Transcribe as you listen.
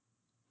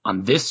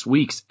On this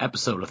week's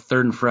episode of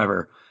Third and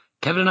Forever,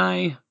 Kevin and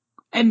I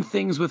end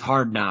things with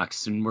Hard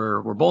Knocks, and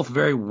we're both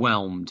very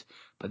whelmed.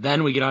 But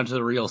then we get on to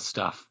the real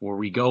stuff, where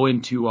we go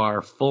into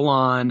our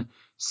full-on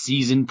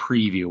season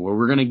preview, where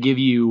we're going to give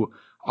you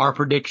our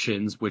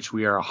predictions, which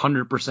we are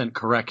 100%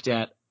 correct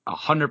at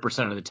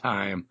 100% of the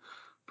time,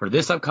 for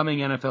this upcoming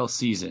NFL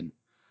season.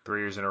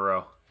 3 years in a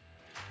row.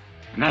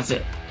 And that's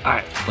it. All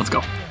right, let's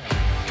go.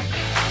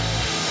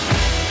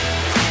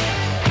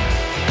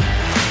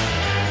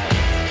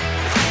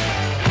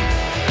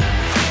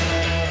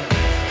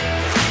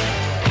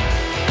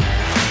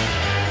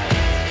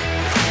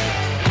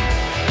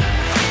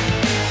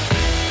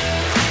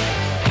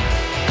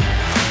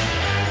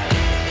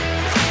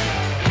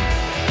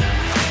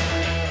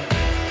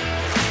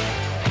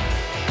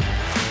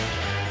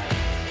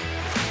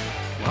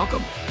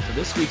 Welcome to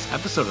this week's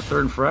episode of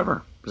Third and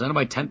Forever, presented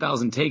by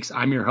 10,000 Takes.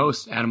 I'm your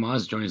host, Adam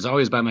Oz, joined as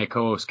always by my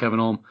co-host, Kevin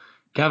Olm.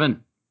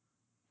 Kevin,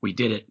 we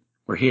did it.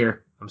 We're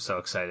here. I'm so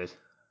excited.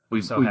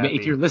 Happy.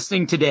 If you're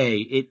listening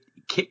today,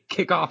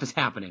 kickoff is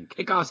happening.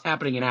 Kickoff's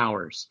happening in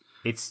hours.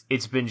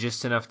 It's been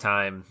just enough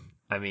time.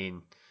 I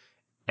mean,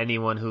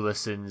 anyone who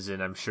listens,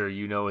 and I'm sure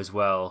you know as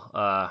well,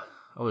 I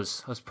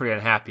was pretty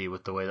unhappy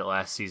with the way that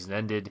last season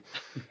ended,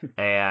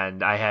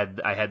 and I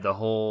had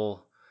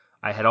all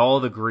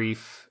the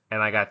grief,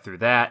 and I got through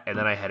that, and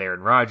then I had Aaron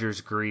Rodgers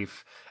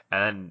grief,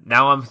 and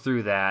now I'm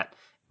through that,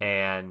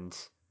 and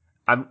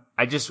I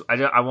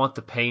want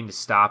the pain to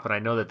stop, and I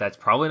know that that's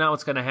probably not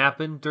what's going to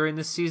happen during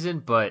this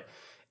season, but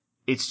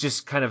it's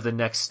just kind of the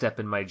next step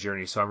in my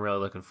journey, so I'm really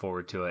looking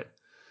forward to it.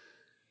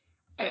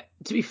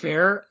 To be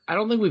fair, I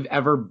don't think we've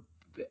ever,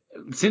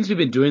 since we've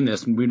been doing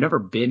this, we've never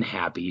been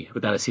happy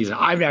without a season.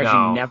 I've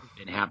actually never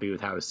been happy with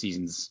how a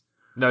season's.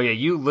 No, yeah,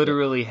 you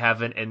literally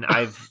haven't, and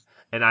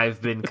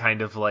I've been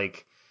kind of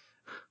like,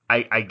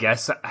 I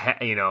guess,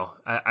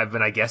 I've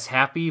been, I guess,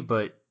 happy,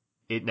 but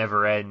it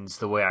never ends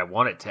the way I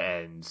want it to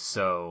end.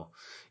 So,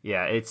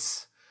 yeah,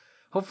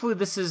 hopefully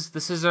this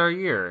is our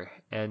year,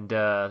 and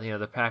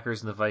the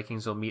Packers and the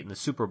Vikings will meet in the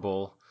Super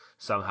Bowl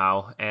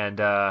somehow, and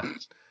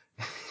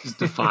just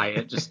defy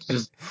it, just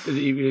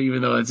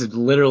even though it's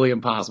literally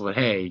impossible. But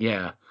hey,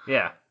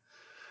 yeah.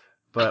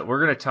 But we're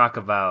gonna talk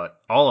about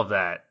all of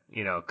that,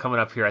 coming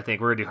up here. I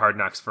think we're gonna do Hard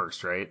Knocks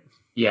first, right?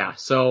 Yeah.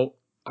 So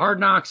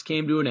Hard Knocks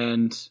came to an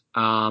end.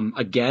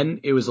 Again,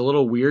 it was a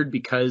little weird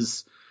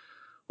because,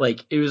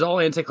 it was all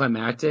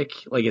anticlimactic.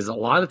 Is a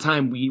lot of the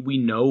time we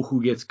know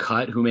who gets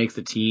cut, who makes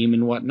the team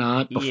and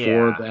whatnot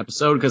before the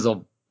episode because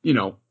of,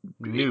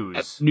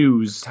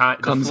 news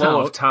comes the flow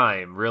out. Of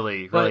time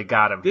really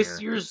got him this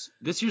here.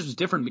 This year's was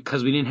different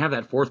because we didn't have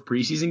that fourth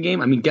preseason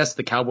game. I mean, guess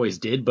the Cowboys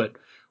did, but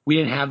we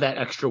didn't have that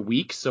extra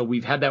week. So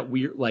we've had that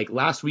weird,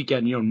 last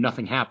weekend,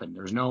 nothing happened.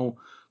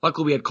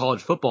 Luckily we had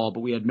college football,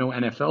 but we had no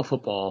NFL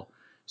football.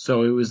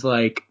 So it was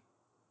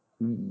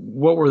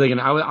what were they going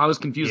to, I was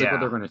confused what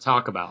they were going to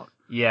talk about.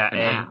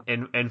 Yeah.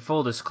 And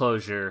full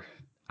disclosure,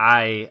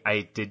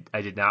 I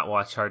did not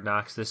watch Hard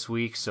Knocks this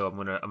week, so I'm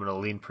gonna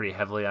lean pretty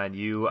heavily on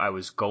you. I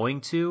was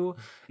going to,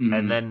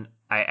 and then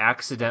I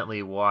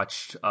accidentally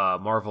watched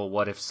Marvel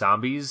What If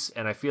Zombies,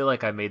 and I feel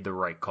like I made the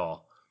right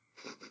call.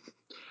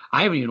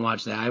 I haven't even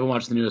watched that. I haven't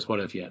watched the newest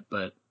What If yet,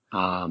 but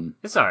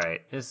it's all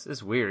right.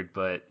 It's weird,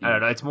 but I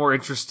don't know. It's more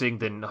interesting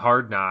than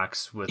Hard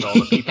Knocks with all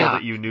the people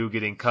that you knew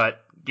getting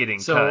cut.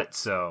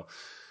 So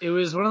it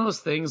was one of those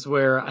things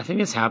where I think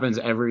this happens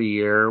every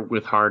year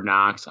with Hard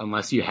Knocks,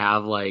 unless you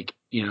have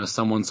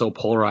someone so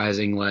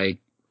polarizing like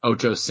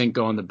Ocho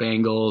Cinco on the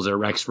Bengals or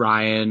Rex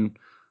Ryan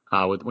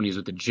when he's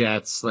with the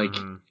Jets,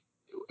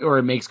 or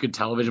it makes good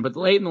television. But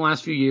late in the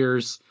last few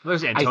years,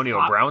 there's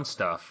Antonio Brown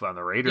stuff on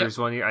the Raiders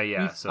 1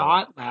 year.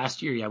 Thought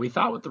last year, we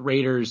thought with the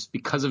Raiders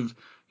because of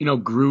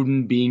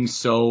Gruden being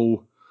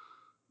so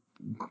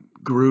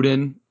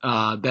Gruden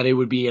that it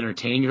would be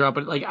entertaining,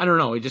 but I don't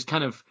know, it just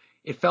kind of.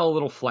 It fell a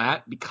little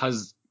flat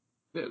because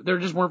there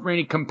just weren't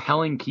very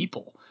compelling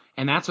people.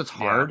 And that's what's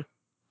hard.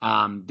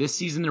 Yeah. This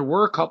season there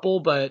were a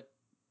couple, but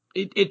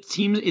it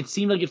seemed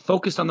like it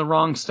focused on the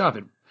wrong stuff.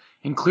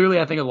 And clearly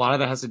I think a lot of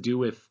that has to do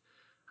with,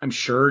 I'm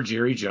sure,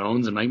 Jerry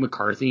Jones and Mike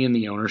McCarthy and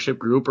the ownership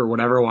group or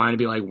whatever wanting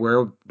to be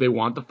where they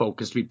want the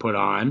focus to be put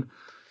on.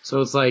 So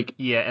it's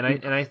yeah.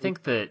 And I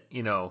think that,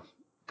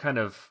 kind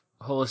of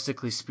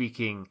holistically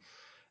speaking,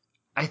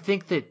 I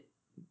think that,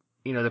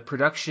 the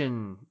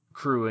production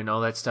crew and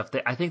all that stuff,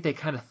 I think they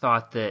kind of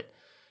thought that,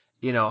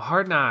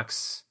 Hard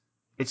Knocks,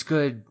 it's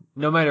good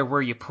no matter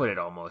where you put it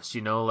almost,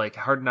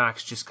 Hard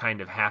Knocks just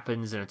kind of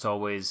happens and it's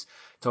always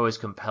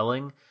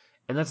compelling.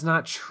 And that's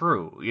not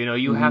true.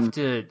 You have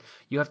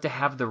to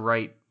have the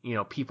right,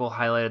 people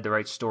highlighted, the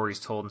right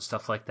stories told and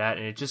stuff like that.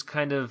 And it just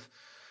kind of,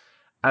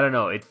 I don't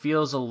know, it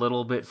feels a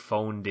little bit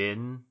phoned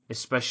in,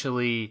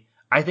 especially,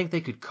 I think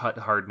they could cut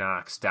Hard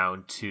Knocks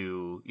down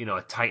to,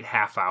 a tight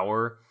half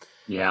hour.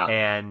 Yeah.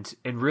 And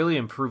really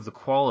improve the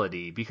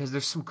quality because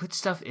there's some good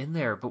stuff in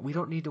there, but we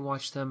don't need to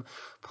watch them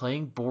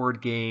playing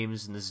board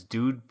games and this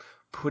dude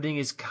putting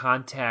his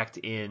contact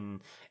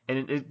in.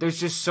 And there's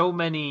just so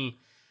many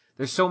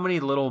there's so many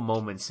little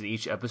moments in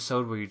each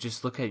episode where you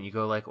just look at it and you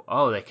go like,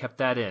 oh, they kept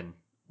that in.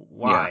 Yeah.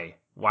 Why?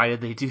 Why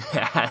did they do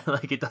that?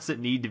 Like, it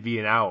doesn't need to be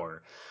an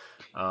hour.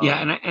 Yeah,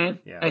 and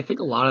I think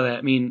a lot of that,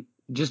 I mean,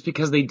 just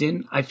because they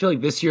didn't, I feel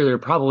like this year they're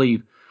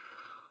probably,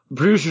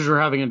 producers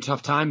were having a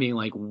tough time being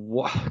like,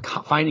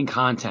 finding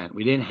content.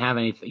 We didn't have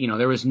anything, you know,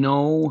 there was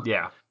no,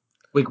 Yeah.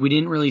 like, we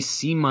didn't really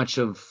see much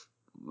of,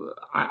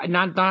 I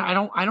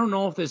don't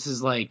know if this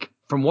is like,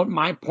 from what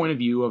my point of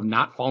view of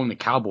not following the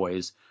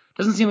Cowboys,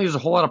 doesn't seem like there's a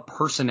whole lot of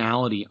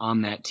personality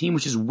on that team,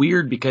 which is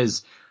weird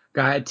because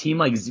got a team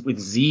like with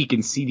Zeke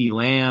and CeeDee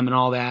Lamb and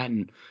all that,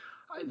 and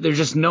there's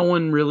just no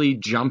one really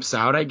jumps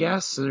out, I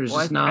guess. So there's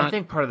just not. I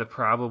think part of the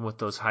problem with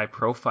those high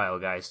profile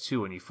guys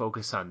too, when you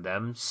focus on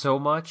them so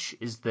much,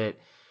 is that,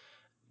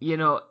 you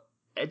know,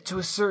 to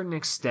a certain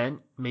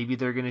extent, maybe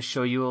they're going to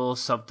show you a little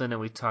something. And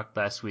we talked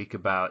last week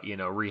about, you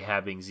know,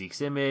 rehabbing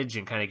Zeke's image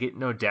and kind of getting to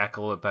know Dak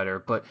a little bit better.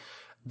 But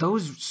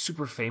those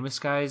super famous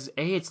guys,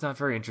 A, it's not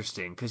very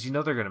interesting because you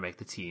know they're going to make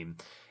the team.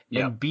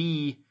 Yeah. And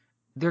B,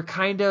 they're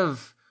kind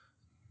of,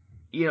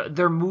 you know,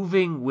 they're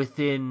moving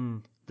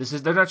within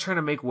they're not trying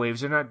to make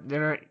waves. They're not,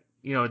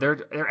 you know,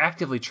 they're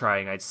actively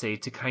trying, I'd say,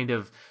 to kind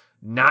of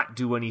not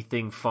do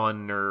anything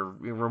fun or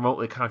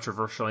remotely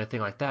controversial or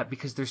anything like that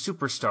because they're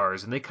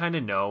superstars and they kind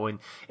of know. And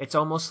it's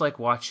almost like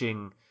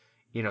watching,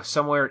 you know,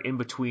 somewhere in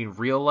between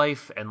real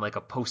life and like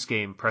a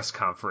post-game press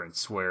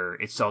conference where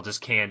it's all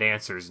just canned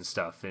answers and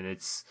stuff. And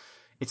it's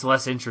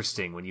less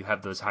interesting when you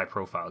have those high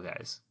profile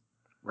guys.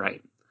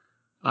 Right.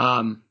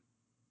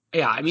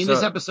 Yeah, I mean, So,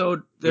 this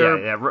episode,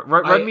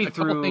 Run me a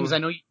through couple things I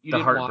know you the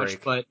didn't watch,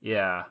 heartbreak. but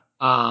Yeah.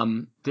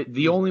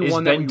 the only is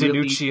one Ben that we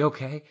really, DiNucci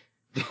okay?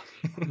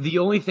 the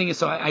only thing is,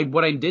 so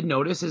what I did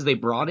notice is they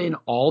brought in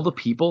all the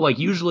people. Like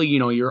usually, you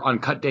know, you're on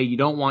cut day, you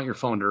don't want your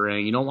phone to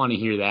ring, you don't want to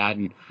hear that,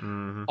 and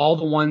all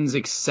the ones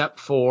except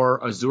for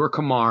Azur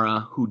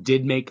Kamara, who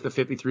did make the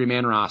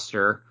 53-man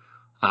roster,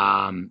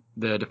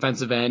 the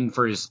defensive end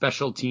for his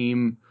special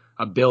team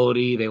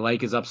ability. They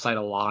like his upside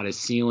a lot, his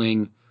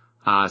ceiling.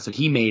 So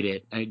he made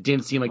it. And it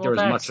didn't seem like there was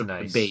much of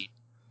a debate.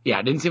 Yeah,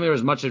 it didn't seem like there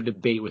was much of a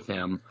debate with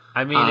him.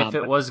 I mean, if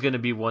it was going to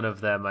be one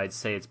of them, I'd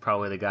say it's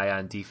probably the guy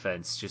on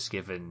defense, just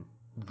given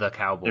the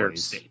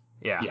Cowboys.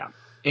 Yeah.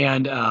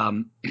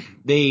 And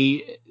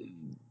they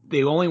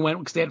only went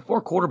because they had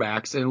 4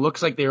 quarterbacks, and it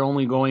looks like they're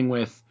only going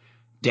with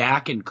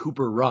Dak and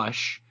Cooper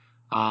Rush.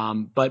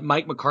 But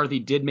Mike McCarthy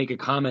did make a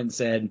comment and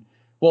said,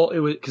 well, it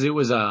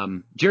was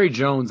Jerry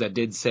Jones that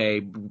did say,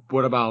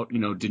 what about, you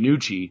know,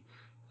 DiNucci?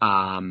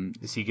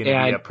 Is he going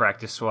to be a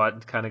practice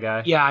squad kind of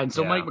guy? Yeah, and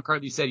so Mike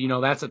McCarthy said, you know,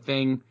 that's a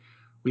thing.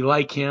 We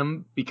like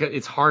him because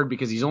it's hard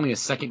because he's only a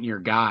second-year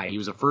guy. He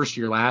was a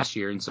first-year last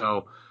year, and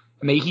so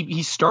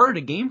he started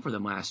a game for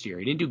them last year.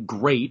 He didn't do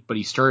great, but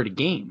he started a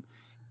game.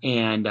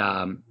 And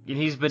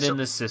he's been in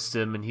the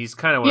system, and he's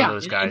kind of one of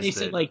those guys. And they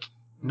said, like,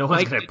 no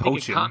one's going to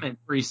poach him. Comment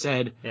where he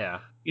said,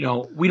 you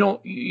know, we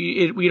don't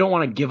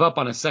want to give up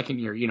on a second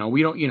year. You know,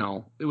 we don't, you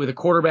know, with a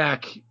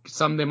quarterback,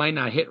 they might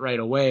not hit right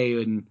away,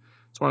 and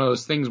it's one of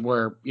those things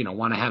where, you know,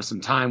 want to have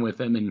some time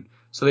with him. And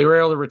so they were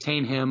able to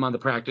retain him on the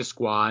practice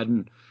squad.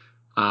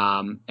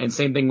 And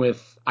same thing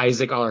with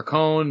Isaac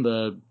Alarcon,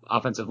 the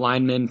offensive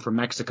lineman from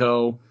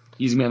Mexico.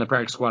 He's going to be on the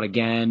practice squad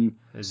again.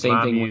 His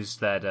mom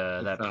used that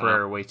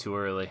prayer way too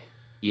early.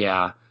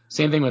 Yeah.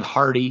 Same thing with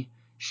Hardy.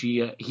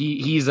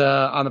 He's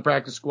on the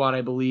practice squad,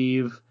 I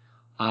believe.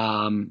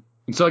 And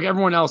so like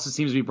everyone else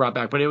seems to be brought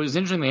back. But it was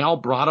interesting. They all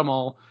brought them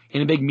all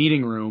in a big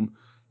meeting room.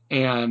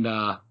 And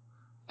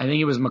I think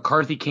it was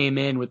McCarthy came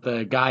in with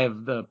the guy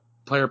of the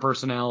player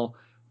personnel,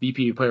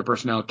 VP of player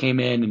personnel came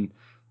in, and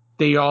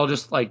they all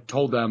just like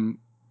told them,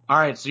 all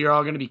right, so you're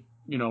all going to be,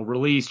 you know,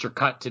 released or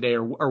cut today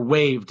or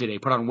waived today,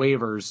 put on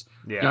waivers.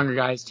 Yeah. Younger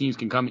guys, teams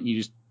can come, and you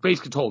just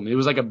basically told them. It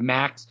was like a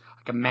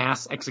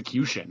mass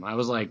execution. I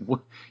was like,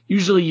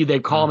 usually they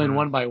call them in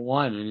one by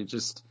one, and it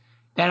just,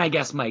 then I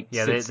guess Mike.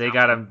 Yeah, they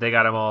got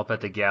him all up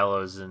at the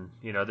gallows, and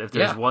you know, if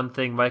there's one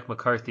thing Mike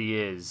McCarthy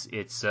is,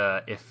 it's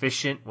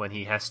efficient when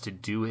he has to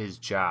do his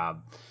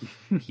job.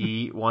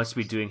 He wants to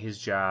be doing his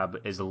job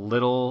as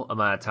little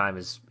amount of time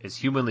as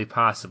humanly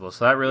possible.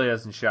 So that really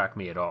doesn't shock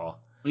me at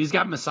all. He's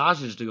got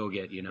massages to go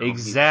get, you know.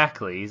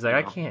 Exactly. He's like,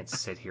 I can't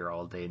sit here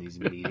all day in these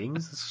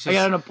meetings. I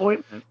got an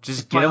appointment.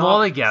 Just get them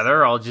all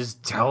together. I'll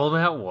just tell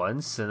them at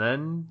once, and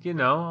then, you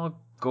know, I'll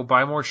go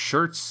buy more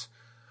shirts.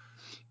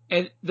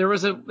 And there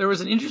was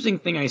an interesting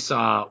thing I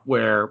saw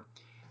where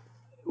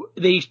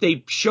they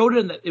showed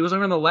it was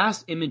one of the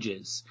last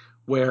images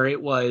where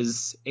it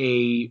was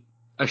a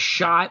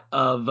shot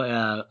of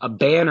a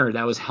banner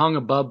that was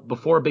hung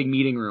before a big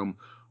meeting room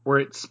where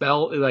it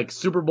spelled like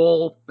Super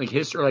Bowl, like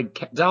history,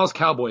 like Dallas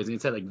Cowboys, and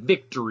it said like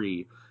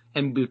victory,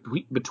 and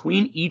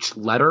between each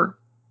letter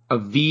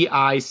of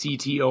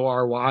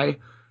VICTORY,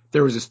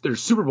 there's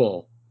Super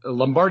Bowl, a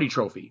Lombardi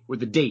Trophy with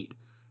the date,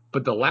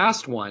 but the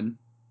last one,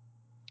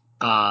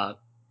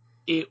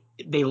 they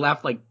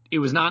left like it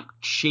was not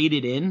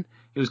shaded in.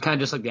 It was kind of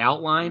just like the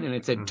outline, and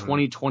it said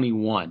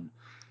 2021.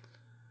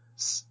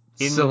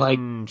 So like,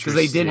 because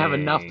they didn't have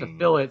enough to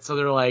fill it, so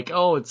they're like,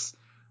 oh,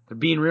 they're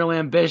being real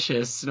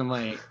ambitious. And I'm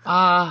like,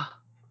 I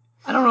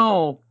don't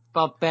know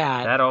about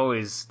that. That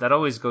always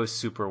goes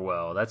super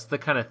well. That's the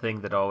kind of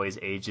thing that always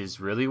ages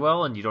really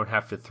well, and you don't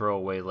have to throw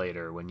away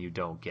later when you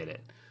don't get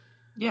it.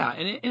 Yeah,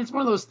 and it's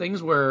one of those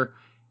things where,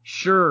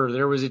 sure,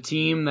 there was a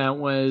team that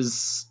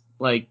was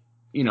like,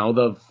 the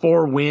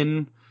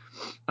 4-win,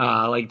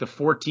 like the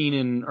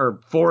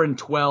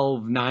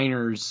 4-12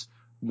 Niners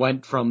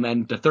went from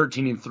then to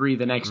 13-3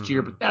 the next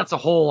year, but that's a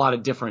whole lot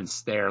of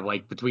difference there,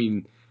 like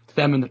between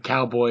them and the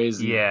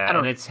Cowboys.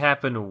 And it's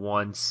happened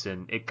once,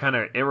 and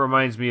it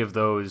reminds me of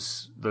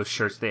those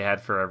shirts they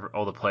had for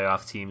all the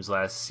playoff teams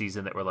last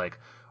season that were like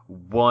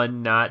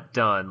one not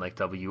done, like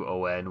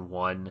WON,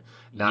 one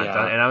not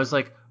done. And I was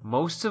like,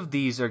 most of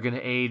these are going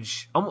to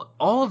age,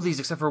 all of these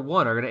except for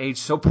one are going to age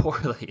so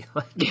poorly.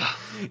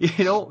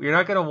 You're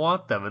not going to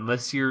want them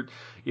unless you're,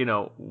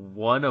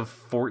 one of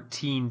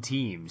 14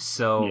 teams.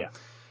 So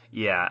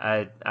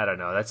I don't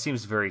know. That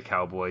seems very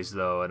Cowboys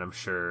though, and I'm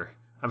sure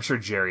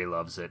Jerry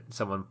loves it.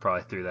 Someone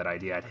probably threw that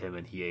idea at him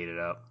and he ate it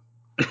up.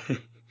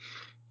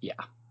 Yeah.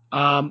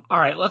 All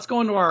right, let's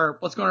go into our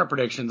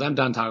predictions. I'm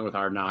done talking with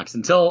Hard Knocks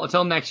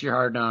until next year.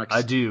 Hard Knocks.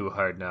 I do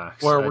Hard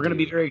Knocks. Where we're going to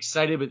be very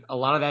excited, but a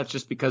lot of that's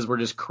just because we're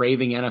just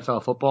craving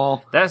NFL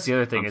football. That's the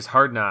other thing is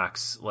Hard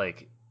Knocks,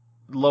 like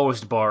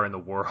lowest bar in the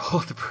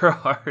world for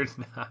Hard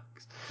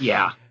Knocks.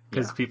 Yeah,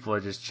 because people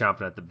are just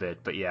chomping at the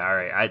bit. But yeah, all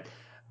right.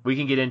 We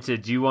can get into.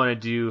 How do you want to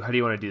do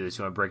this?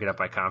 You want to break it up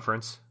by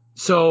conference?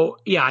 So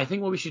yeah, I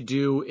think what we should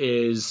do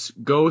is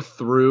go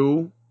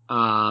through.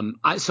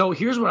 So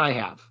here's what I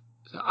have.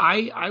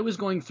 I was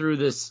going through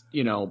this,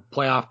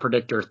 playoff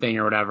predictor thing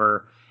or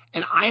whatever,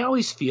 and I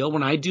always feel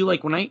when I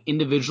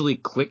individually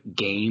click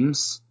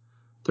games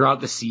throughout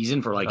the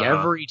season for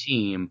every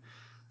team,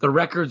 the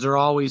records are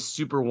always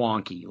super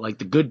wonky. Like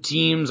the good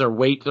teams their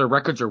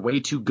records are way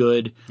too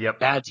good. Yep.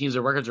 Bad teams,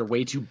 their records are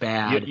way too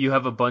bad. You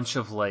have a bunch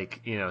of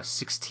 16-1,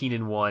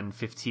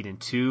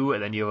 15-2,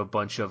 and then you have a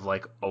bunch of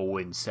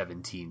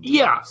 0-17 teams.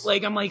 Yeah,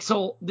 I'm like,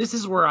 so this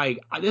is where I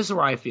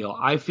feel.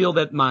 I feel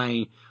that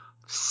my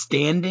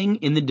standing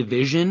in the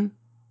division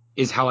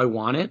is how I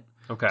want it.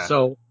 Okay.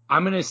 So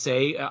I'm gonna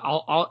say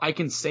I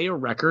can say a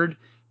record,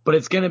 but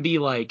it's gonna be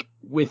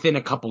within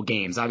a couple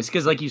games, obviously,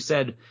 because like you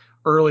said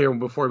earlier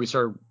before we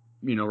started,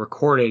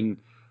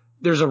 recording,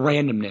 there's a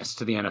randomness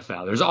to the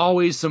NFL. There's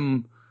always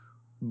some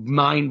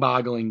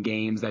mind-boggling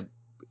games that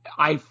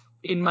I,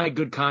 in my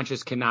good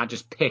conscience, cannot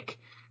just pick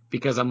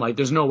because I'm like,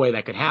 there's no way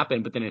that could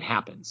happen, but then it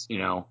happens,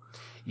 Yeah,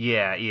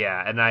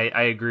 and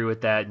I agree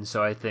with that. And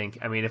so I think,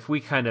 if we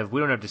we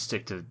don't have to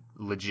stick to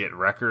legit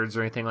records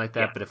or anything like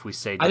that, but if we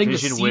say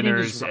division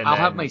winners, I'll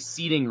have my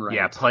seeding right.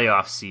 Yeah,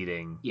 playoff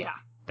seeding. Yeah,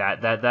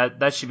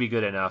 that should be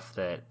good enough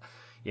that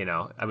we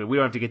don't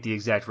have to get the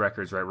exact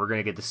records right. We're going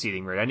to get the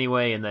seeding right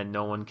anyway, and then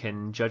no one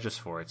can judge us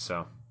for it.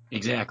 So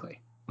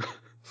exactly.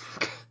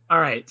 All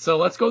right, so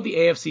let's go with the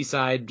AFC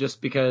side, just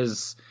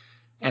because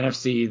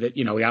NFC that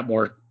we got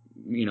more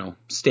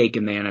stake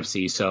in the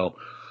NFC. So.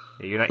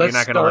 You're not going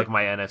to like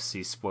my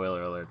NFC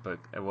spoiler alert, but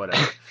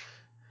whatever.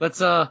 Let's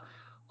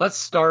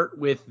start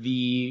with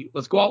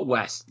let's go out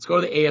west. Let's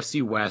go to the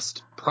AFC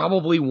West.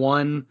 Probably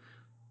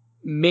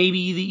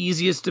maybe the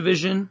easiest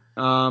division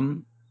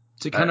to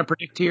kind of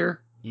predict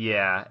here.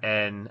 Yeah,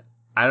 and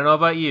I don't know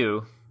about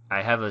you.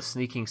 I have a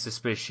sneaking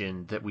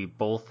suspicion that we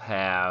both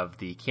have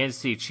the Kansas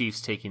City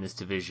Chiefs taking this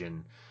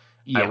division.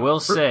 Yeah, I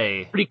will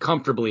say pretty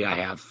comfortably. I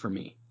have for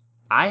me.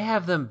 I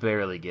have them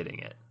barely getting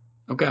it.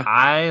 Okay.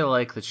 I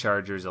like the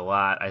Chargers a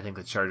lot. I think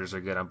the Chargers are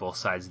good on both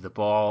sides of the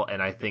ball,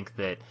 and I think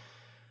that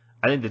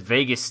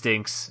Vegas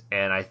stinks,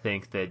 and I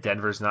think that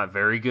Denver's not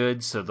very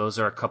good. So those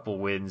are a couple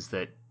wins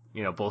that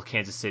both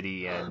Kansas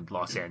City and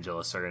Los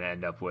Angeles are going to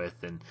end up with,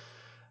 and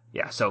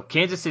yeah. So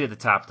Kansas City at the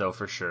top though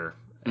for sure,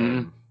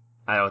 and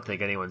I don't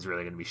think anyone's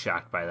really going to be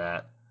shocked by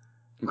that.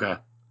 Okay.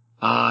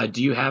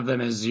 Do you have them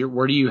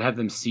where do you have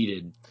them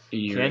seated in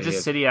your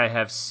Kansas City? I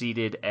have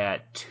seated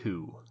at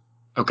 2.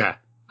 Okay.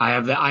 I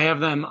have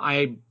them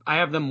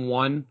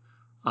 1,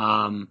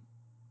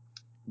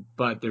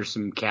 but there's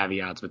some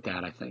caveats with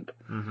that, I think.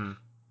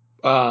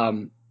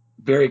 Mm-hmm.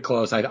 Very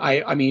close. I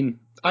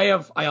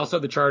also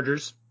have the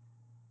Chargers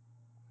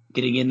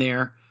getting in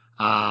there,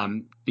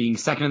 being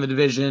second in the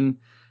division.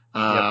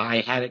 Yep.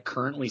 I had it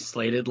currently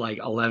slated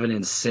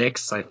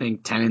 11-6, I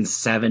think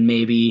 10-7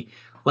 maybe.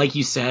 Like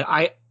you said,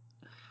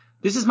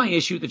 this is my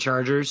issue with the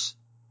Chargers.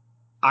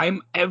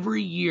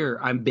 Every year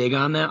I'm big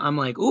on them. I'm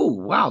like, ooh,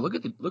 wow, look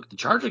at the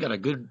Chargers got a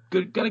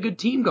good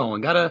team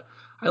going. I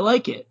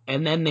like it.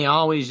 And then they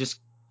always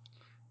just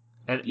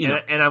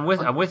and I'm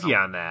with you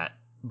on that.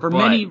 For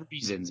many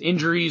reasons.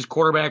 Injuries,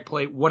 quarterback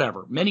play,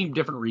 whatever. Many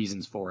different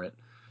reasons for it.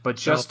 But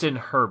Justin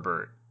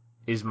Herbert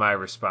is my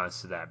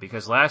response to that,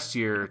 because last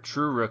year,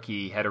 true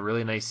rookie, had a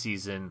really nice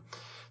season.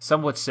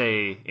 Some would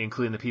say,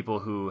 including the people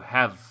who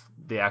have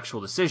the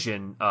actual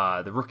decision,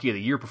 the rookie of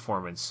the year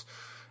performance.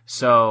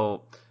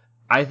 So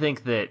I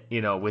think that,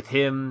 with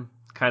him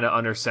kind of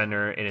under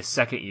center in his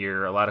second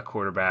year. A lot of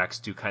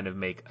quarterbacks do kind of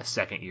make a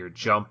second year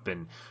jump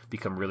and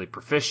become really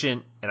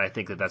proficient, and I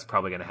think that that's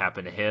probably going to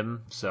happen to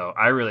him. So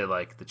I really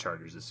like the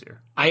Chargers this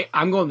year.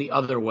 I'm going the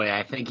other way.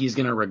 I think he's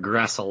going to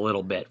regress a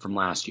little bit from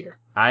last year.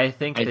 I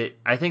think that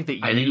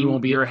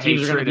your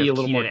hatred of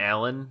Keenan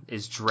Allen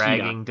is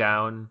dragging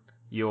down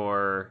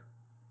your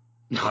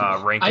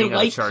ranking. I like of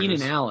the Chargers.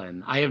 Keenan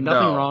Allen. I have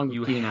nothing wrong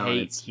with Keenan Allen. You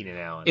hate Keenan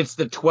Allen. It's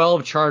the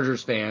 12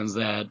 Chargers fans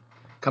that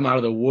come out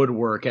of the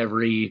woodwork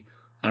every,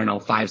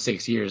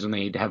 5-6 years, and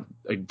they have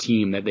a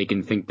team that they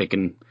can think they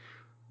can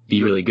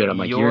be really good. I'm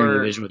like, you're in the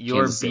division with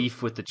your Kansas City.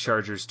 Beef with the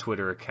Chargers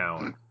Twitter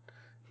account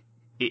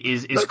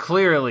is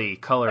clearly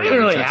coloring. I don't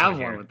really have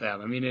one with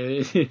them. I mean,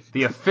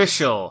 the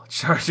official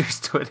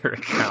Chargers Twitter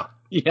account.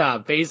 Yeah,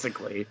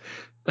 basically.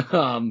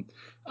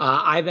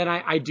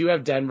 I do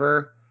have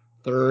Denver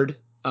third,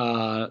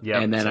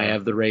 and then I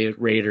have the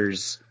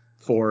Raiders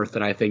fourth,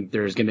 and I think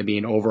there's going to be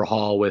an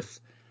overhaul with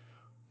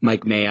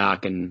Mike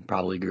Mayock and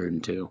probably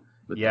Gruden too.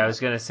 Yeah, I was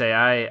going to say,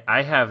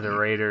 I have the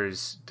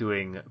Raiders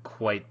doing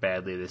quite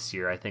badly this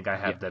year. I think I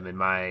have them in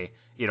my,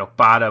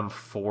 bottom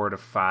 4 to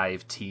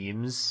 5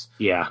 teams.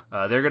 Yeah.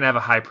 They're going to have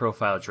a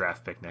high-profile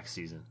draft pick next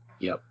season.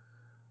 Yep.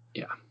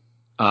 Yeah.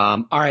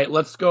 All right,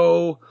 let's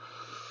go.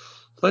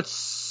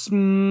 Let's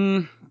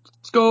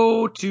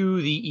go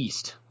to the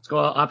East. Let's go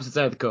opposite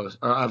side of the coast,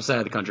 or opposite side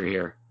of the country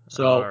here.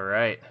 So, all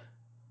right.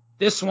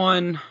 This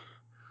one.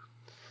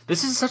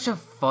 This is such a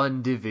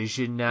fun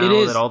division now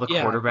that all the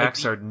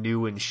quarterbacks are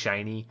new and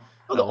shiny.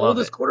 Well, the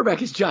oldest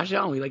quarterback is Josh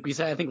Allen. Like we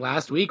said, I think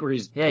last week, where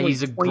he's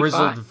he's a 25.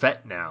 Grizzled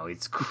vet now.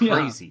 It's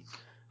crazy.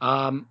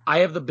 Yeah. I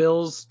have the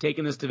Bills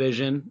taking this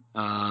division.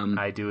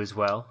 I do as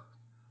well.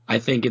 I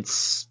think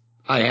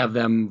I have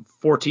them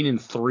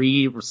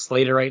 14-3. We're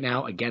slated right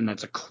now. Again,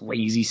 that's a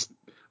crazy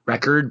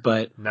record,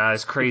 but not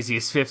as crazy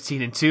as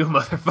 15-2,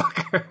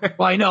 motherfucker.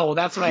 Well, I know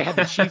that's what I had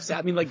the Chiefs at.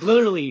 I mean, like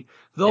literally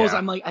those. Yeah.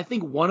 I'm like, I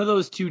think one of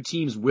those two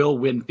teams will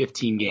win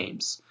 15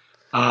 games.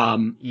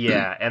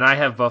 Yeah, and I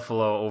have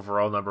Buffalo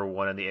overall number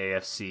 1 in the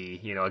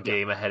AFC. A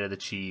game ahead of the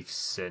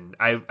Chiefs, and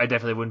I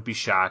definitely wouldn't be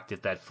shocked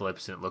if that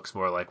flips and it looks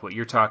more like what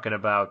you're talking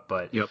about.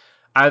 But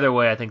either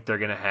way, I think they're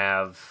going to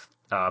have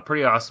a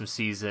pretty awesome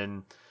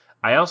season.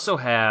 I also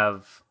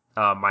have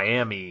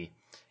Miami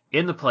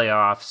in the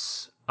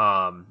playoffs.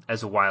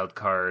 As a wild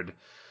card,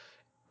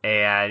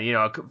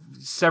 and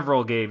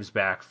several games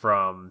back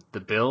from the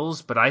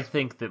Bills, but I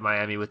think that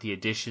Miami, with the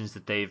additions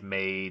that they've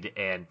made,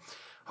 and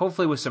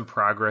hopefully with some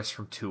progress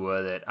from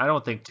Tua, that I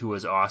don't think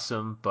Tua's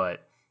awesome,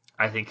 but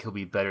I think he'll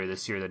be better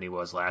this year than he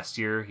was last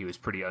year. He was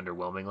pretty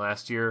underwhelming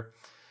last year.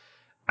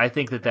 I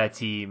think that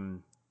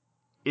team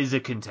is a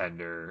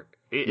contender,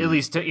 at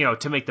least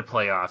to make the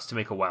playoffs, to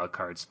make a wild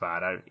card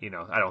spot. I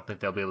don't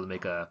think they'll be able to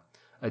make a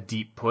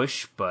deep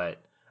push,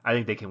 but I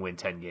think they can win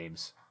 10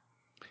 games.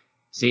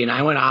 See, and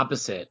I went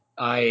opposite.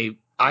 I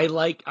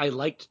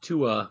liked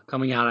Tua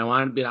coming out.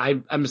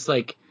 I'm just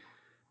like,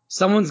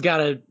 someone's got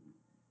to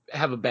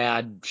have a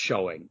bad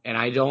showing, and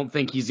I don't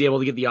think he's able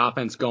to get the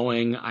offense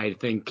going. I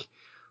think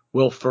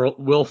Will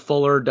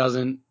Fuller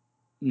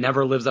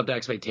never lives up to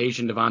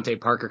expectation.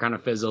 Devontae Parker kind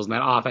of fizzles, and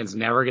that offense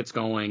never gets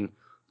going.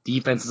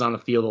 Defense is on the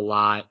field a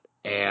lot,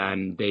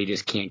 and they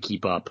just can't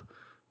keep up.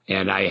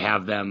 And I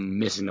have them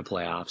missing the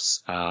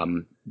playoffs.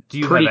 Do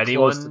you have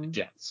anyone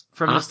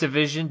from this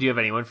division? Do you have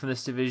anyone from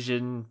this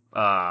division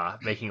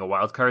making a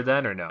wild card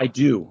then, or no? I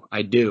do.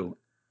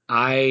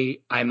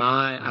 I'm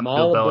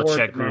all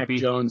aboard the Mac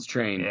Jones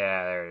train.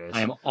 Yeah, there it is.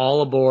 I am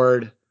all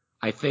aboard.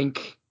 I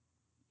think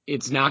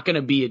it's not going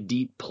to be a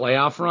deep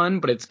playoff run,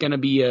 but it's going to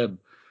be a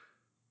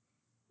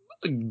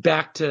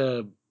back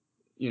to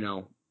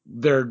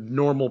their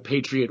normal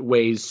Patriot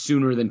ways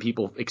sooner than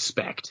people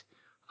expect.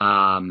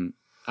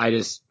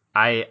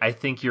 I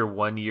think you're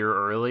 1 year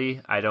early.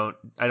 I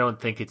don't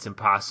think it's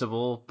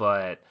impossible,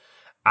 but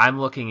I'm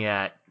looking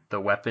at the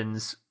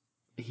weapons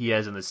he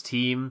has on this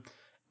team,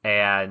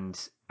 and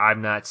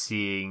I'm not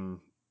seeing,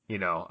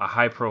 a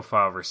high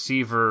profile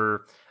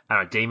receiver. I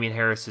don't know, Damian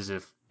Harris is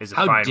a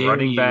fine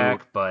running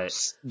back, but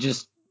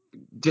just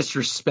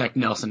disrespect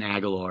Nelson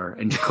Aguilar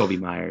and Jacoby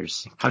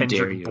Myers. How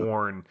dare you?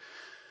 Bourne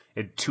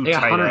and two tight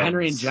ends. Hunter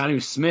Henry and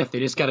Jonnu Smith. They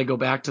just got to go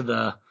back to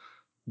the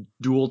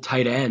dual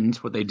tight end,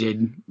 what they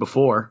did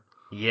before.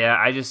 Yeah,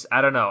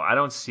 I don't know. I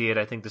don't see it.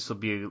 I think this will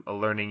be a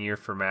learning year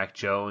for Mac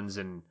Jones,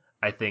 and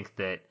I think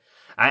that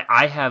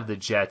I have the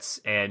Jets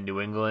and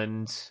New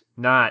England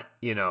not,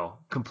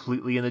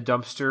 completely in the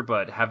dumpster,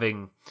 but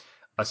having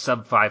a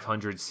sub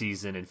 500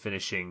 season and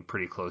finishing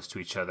pretty close to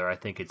each other. I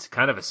think it's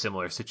kind of a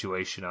similar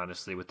situation,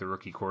 honestly, with the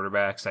rookie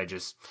quarterbacks.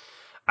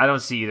 I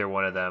don't see either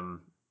one of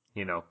them,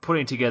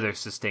 putting together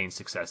sustained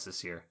success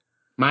this year.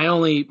 My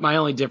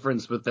only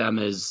difference with them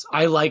is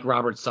I like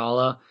Robert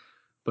Saleh,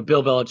 but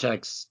Bill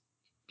Belichick's,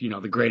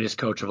 the greatest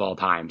coach of all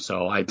time.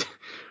 So I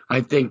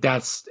think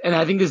I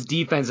think this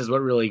defense is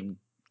what really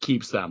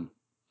keeps them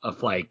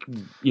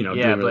doing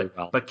really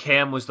well. But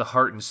Cam was the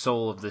heart and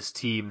soul of this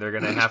team. They're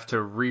going to have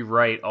to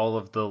rewrite all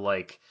of the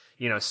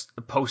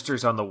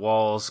posters on the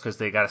walls because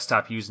they got to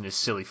stop using his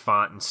silly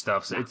font and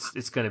stuff. So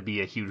it's going to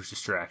be a huge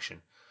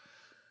distraction.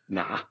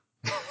 Nah.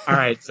 All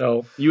right.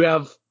 So we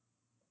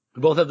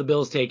both have the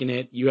Bills taking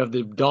it. You have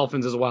the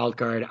Dolphins as a wild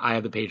card. I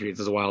have the Patriots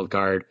as a wild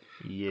card.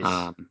 Yes.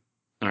 All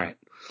right.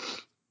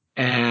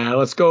 And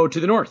let's go to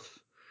the North.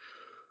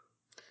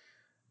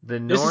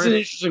 This is an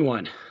interesting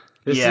one.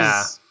 This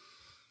is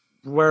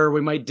where we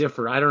might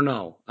differ. I don't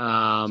know.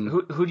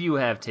 Who do you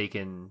have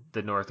taking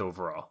the North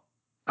overall?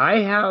 I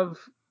have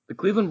the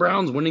Cleveland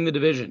Browns winning the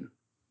division.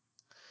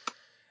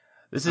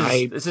 This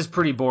is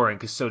pretty boring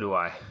because so do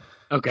I.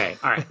 Okay,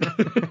 all right.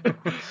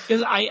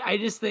 Because I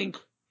just think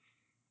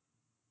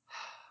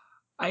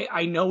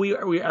I know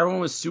everyone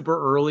was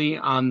super early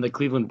on the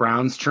Cleveland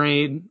Browns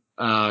trade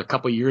a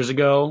couple years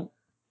ago,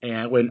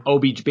 and when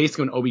OBJ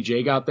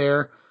got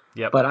there.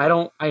 Yep. But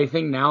I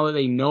think now that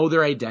they know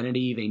their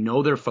identity, they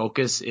know their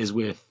focus is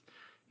with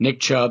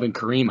Nick Chubb and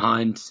Kareem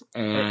Hunt.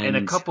 And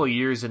a couple of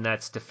years in that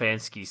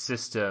Stefanski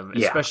system,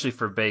 especially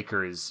for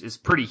Baker, is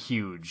pretty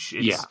huge.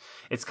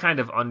 It's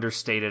kind of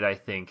understated, I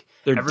think.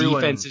 Their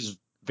defense is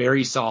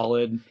very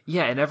solid.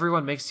 Yeah, and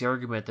everyone makes the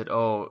argument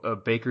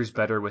that, Baker's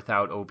better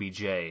without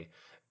OBJ.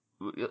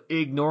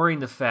 Ignoring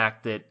the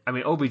fact that,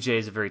 OBJ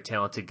is a very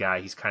talented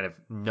guy. He's kind of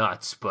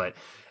nuts, but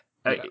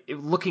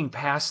looking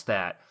past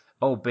that,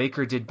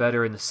 Baker did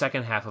better in the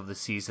second half of the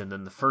season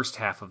than the first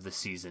half of the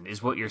season,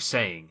 is what you're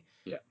saying.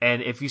 Yeah.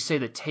 And if you say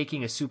that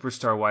taking a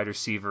superstar wide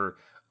receiver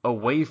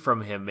away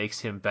from him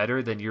makes him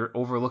better, then you're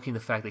overlooking the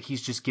fact that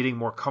he's just getting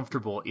more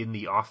comfortable in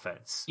the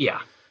offense. Yeah.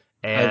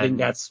 And I think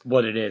that's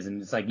what it is.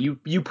 And it's like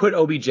you put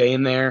OBJ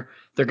in there,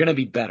 they're going to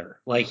be better.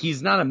 Like,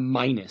 he's not a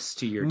minus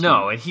to your team.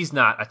 No, and he's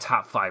not a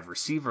top 5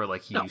 receiver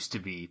like he used to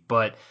be,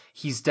 but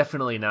he's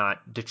definitely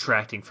not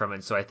detracting from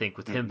it. So I think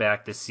with him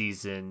back this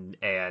season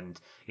and,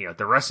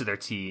 the rest of their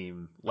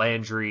team,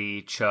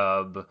 Landry,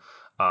 Chubb,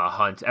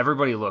 Hunt,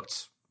 everybody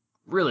looked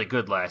really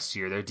good last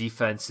year. Their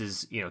defense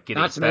is, getting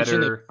not to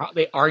better. Mention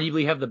they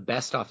arguably have the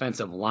best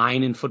offensive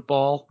line in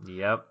football.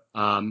 Yep.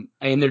 And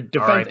their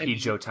defense. R.I.P.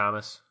 Joe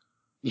Thomas.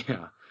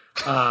 Yeah.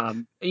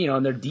 And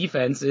their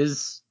defense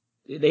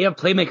they have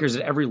playmakers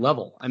at every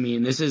level. I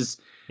think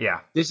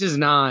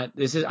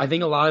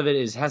a lot of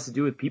it has to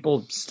do with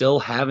people still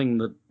having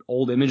the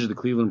old image of the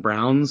Cleveland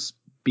Browns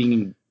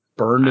being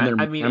burned in their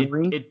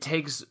memory. It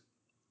takes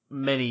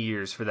many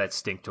years for that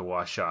stink to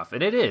wash off.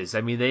 And it is.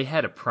 They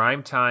had a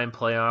primetime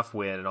playoff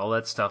win and all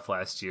that stuff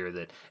last year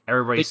that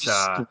everybody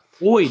saw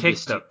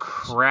kicked the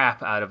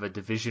crap out of a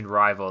division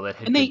rival that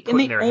had been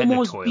putting their head in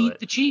the toilet. Beat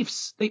the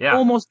Chiefs. They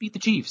almost beat the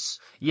Chiefs.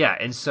 Yeah,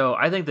 and so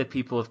I think that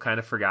people have kind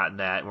of forgotten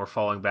that, and we're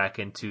falling back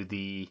into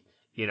the,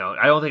 I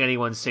don't think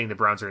anyone's saying the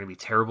Browns are going to be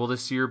terrible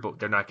this year, but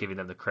they're not giving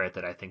them the credit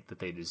that I think that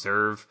they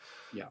deserve.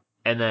 Yeah.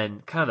 And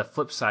then kind of the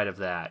flip side of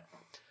that,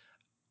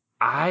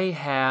 I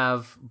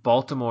have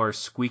Baltimore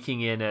squeaking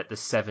in at the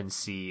 7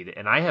 seed,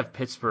 and I have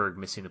Pittsburgh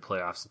missing the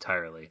playoffs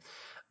entirely.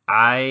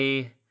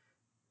 I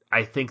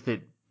think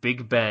that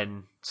Big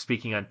Ben,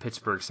 speaking on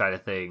Pittsburgh's side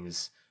of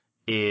things,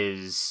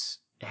 is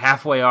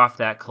halfway off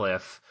that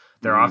cliff.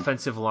 Their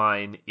offensive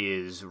line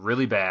is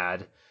really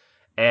bad,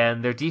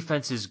 and their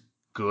defense is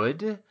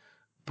good,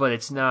 but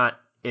it's not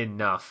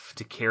enough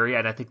to carry.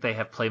 And I think they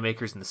have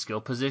playmakers in the skill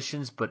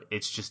positions, but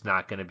it's just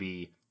not going to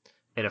be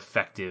an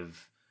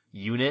effective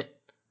unit.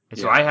 And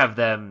so I have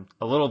them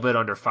a little bit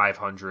under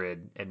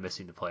 500 and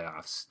missing the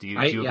playoffs. Do you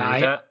agree with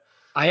that?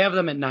 I have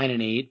them at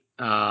 9-8.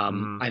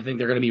 I think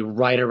they're going to be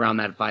right around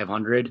that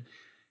 500,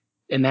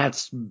 and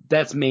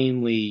that's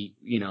mainly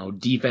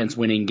defense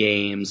winning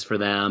games for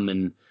them.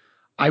 And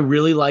I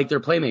really like their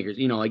playmakers.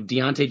 Like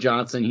Deontay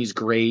Johnson, he's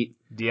great.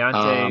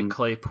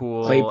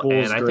 Claypool,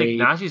 and I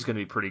think Najee's going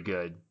to be pretty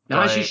good.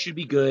 Najee should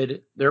be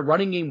good. Their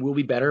running game will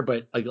be better,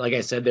 but like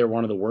I said, they're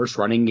one of the worst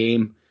running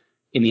game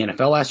in the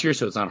NFL last year,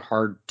 so it's not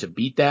hard to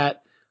beat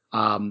that.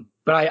 But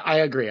I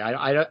agree.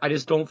 I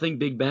just don't think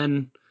Big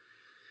Ben.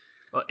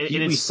 Well,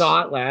 we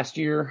saw it last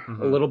year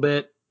a little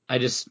bit. I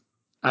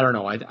don't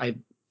know.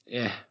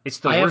 It's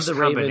the worst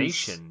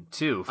combination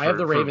too. I have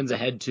the Ravens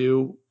ahead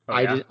too.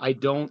 I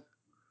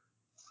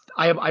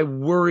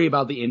worry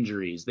about the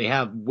injuries. They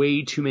have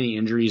way too many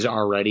injuries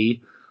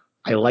already.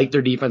 I like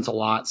their defense a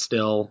lot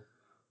still.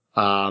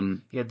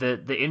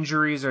 The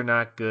injuries are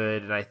not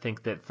good, and I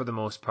think that for the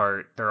most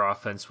part, their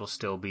offense will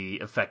still be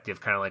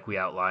effective, kind of like we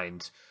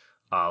outlined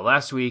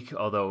last week.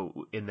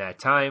 Although in that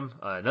time,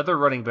 another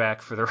running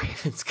back for the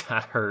Ravens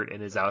got hurt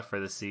and is out for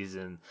the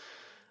season.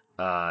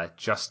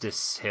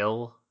 Justice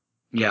Hill.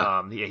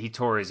 He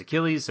tore his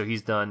Achilles, so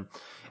he's done.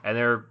 And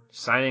they're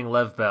signing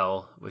Lev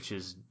Bell, which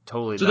is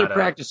totally not their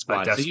practice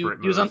squad. A desperate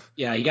move.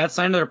 He got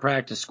signed to their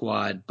practice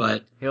squad,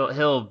 but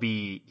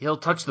he'll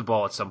touch the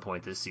ball at some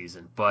point this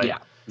season. But yeah,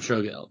 I'm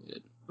sure he'll get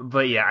it.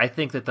 But yeah, I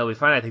think that they'll be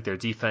fine. I think their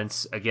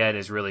defense again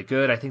is really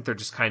good. I think they're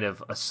just kind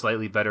of a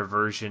slightly better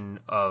version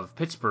of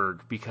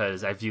Pittsburgh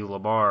because I view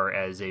Lamar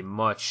as a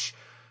much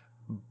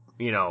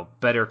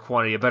better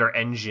quantity, a better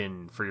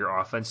engine for your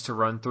offense to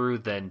run through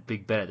than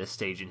Big Ben at this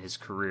stage in his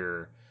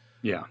career.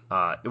 Yeah.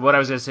 What I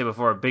was going to say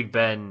before, Big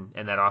Ben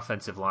and that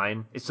offensive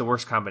line, it's the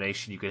worst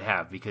combination you could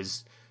have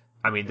because,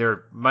 I mean,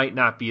 there might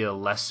not be a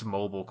less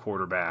mobile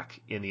quarterback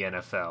in the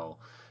NFL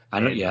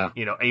and,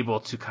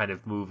 able to kind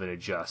of move and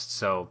adjust.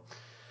 So,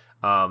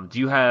 do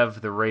you have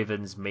the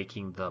Ravens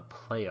making the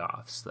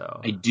playoffs,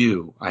 though? I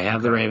do. I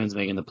have the Ravens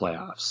making the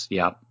playoffs.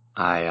 Yep.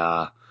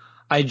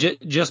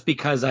 Just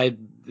because the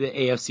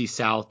AFC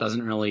South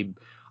doesn't really,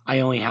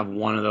 I only have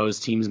one of those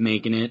teams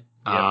making it.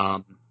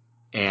 Yep.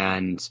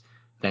 And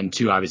then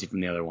two obviously from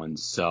the other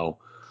ones. So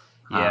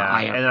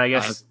I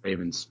guess I have the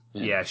Ravens.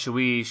 Yeah. Should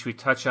we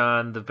touch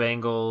on the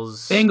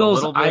Bengals? Bengals. A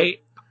little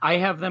bit? I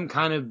have them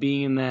kind of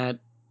being that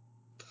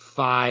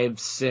 5,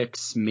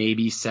 6,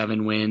 maybe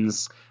 7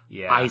 wins.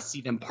 Yeah. I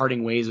see them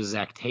parting ways with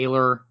Zach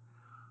Taylor.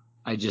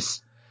 I don't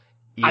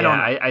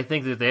know. I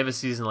think that if they have a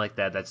season like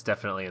that, that's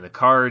definitely in the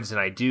cards, and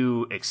I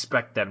do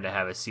expect them to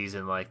have a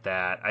season like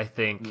that. I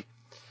think,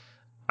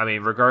 I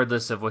mean,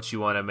 regardless of what you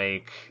want to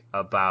make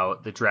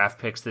about the draft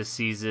picks this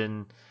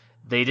season,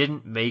 they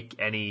didn't make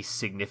any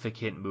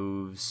significant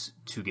moves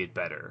to get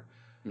better.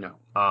 No.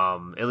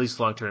 At least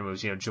long-term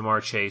moves.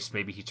 Jamar Chase,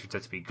 maybe he turns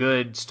out to be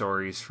good.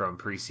 Stories from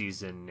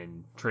preseason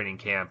and training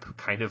camp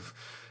kind of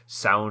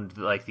sound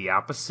like the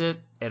opposite.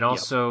 And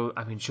also,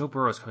 I mean, Joe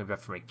Burrow is coming back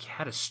from a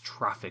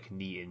catastrophic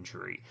knee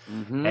injury.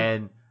 Mm-hmm.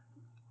 And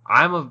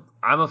I'm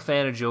a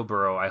fan of Joe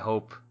Burrow. I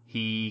hope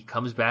he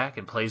comes back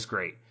and plays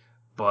great.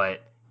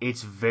 But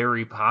it's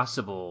very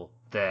possible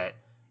that,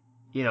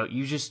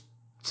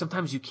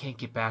 sometimes you can't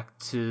get back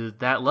to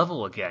that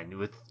level again,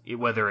 with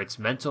whether it's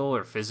mental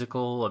or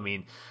physical. I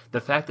mean, the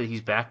fact that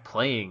he's back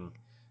playing,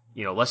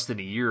 less than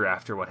a year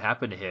after what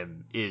happened to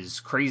him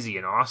is crazy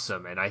and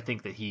awesome. And I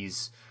think that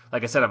he's,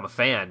 like I said, I'm a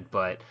fan,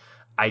 but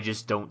I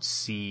just don't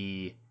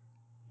see,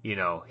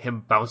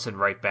 him bouncing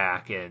right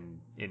back and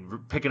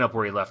picking up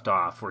where he left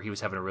off, where he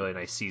was having a really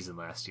nice season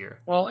last year.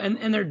 Well,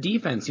 and their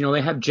defense,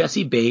 they have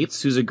Jesse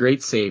Bates, who's a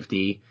great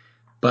safety,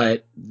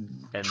 but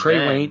Trey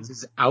Waynes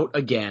is out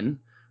again.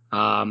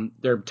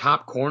 Their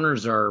top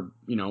corners are,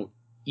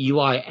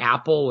 Eli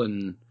Apple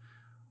and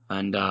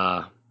I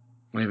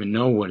don't even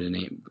know what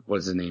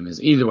his name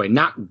is. Either way,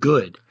 not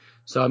good.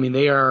 So, I mean,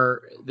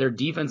 their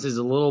defense is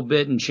a little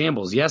bit in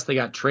shambles. Yes, they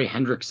got Trey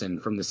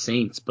Hendrickson from the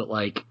Saints, but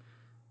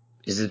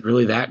is it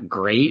really that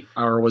great?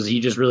 Or was he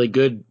just really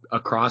good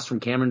across from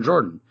Cameron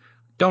Jordan?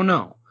 Don't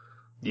know.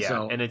 Yeah,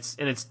 so, and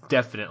it's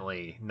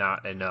definitely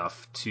not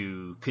enough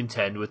to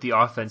contend with the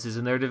offenses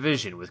in their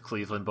division with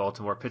Cleveland,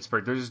 Baltimore,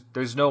 Pittsburgh.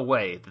 There's no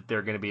way that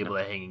they're going to be able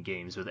to hang in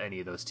games with any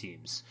of those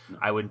teams. No.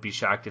 I wouldn't be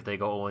shocked if they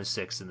go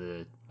 0-6 in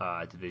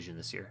the division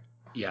this year.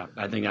 Yeah,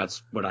 I think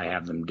that's what I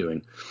have them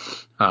doing.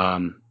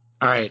 All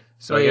right.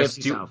 So I guess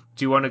do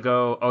you want to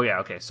go? Oh yeah,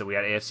 okay. So we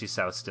got AFC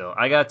South still.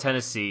 I got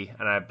Tennessee,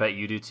 and I bet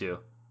you do too.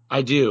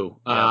 I do.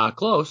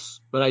 Close,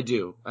 but I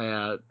do.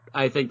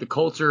 I think the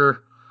Colts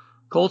are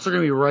going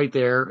to be right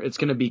there. It's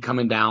going to be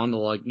coming down to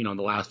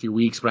the last few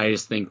weeks, but I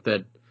just think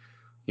that,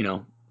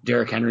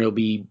 Derrick Henry will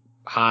be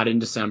hot in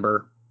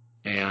December,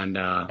 and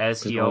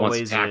as he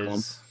always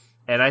is.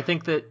 And I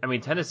think that,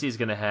 Tennessee is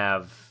going to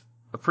have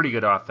a pretty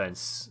good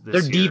offense this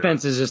year. Their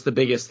defense is just the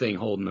biggest thing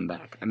holding them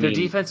back. Their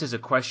defense is a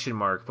question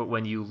mark, but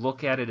when you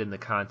look at it in the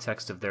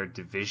context of their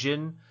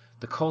division,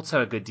 the Colts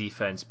have a good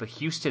defense, but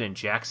Houston and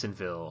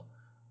Jacksonville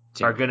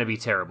are going to be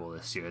terrible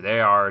this year. They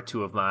are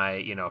two of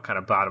my, kind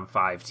of bottom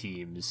 5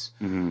 teams.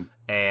 Mm-hmm.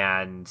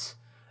 And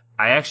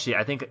I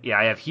think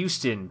I have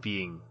Houston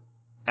being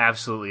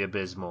absolutely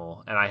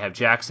abysmal, and I have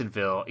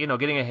Jacksonville,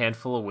 getting a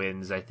handful of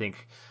wins. I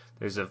think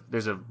there's a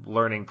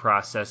learning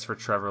process for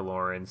Trevor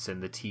Lawrence,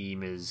 and the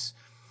team is,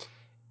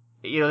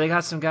 they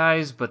got some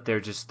guys, but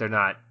they're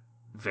not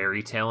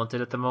very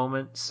talented at the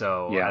moment.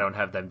 So I don't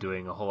have them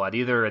doing a whole lot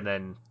either. And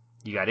then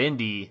you got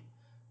Indy.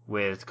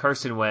 With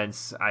Carson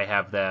Wentz, I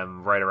have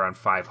them right around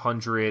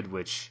 500,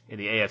 which in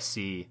the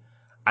AFC,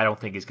 I don't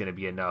think is going to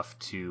be enough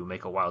to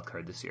make a wild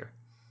card this year.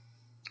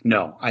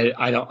 No,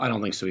 I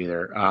don't think so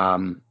either.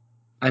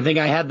 I think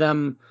I had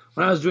them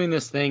when I was doing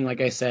this thing, like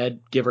I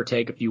said, give or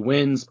take a few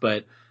wins,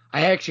 but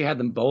I actually had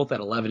them both at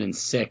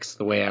 11-6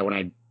 the way when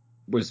I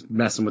was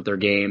messing with their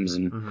games,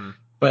 and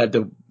but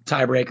the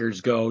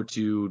tiebreakers go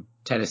to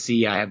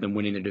Tennessee. I have them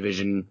winning their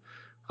division,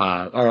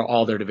 or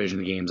all their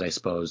division games, I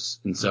suppose,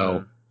 and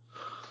so.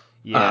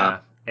 Yeah,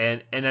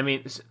 and I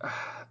mean,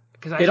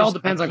 because it all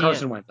depends on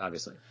Carson Wentz,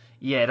 obviously.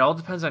 Yeah, it all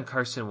depends on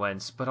Carson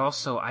Wentz, but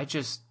also I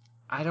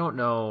don't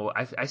know.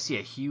 I see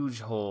a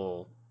huge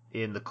hole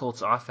in the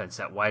Colts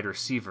offense at wide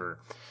receiver.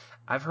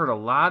 I've heard a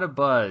lot of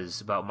buzz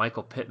about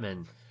Michael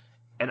Pittman,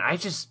 and I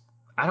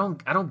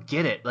don't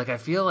get it. I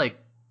feel like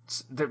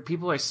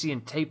people are seeing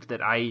tape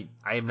that I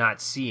am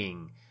not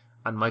seeing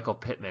on Michael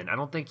Pittman. I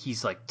don't think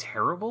he's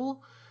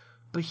terrible,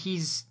 but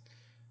he's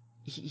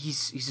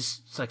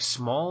just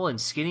small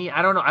and skinny.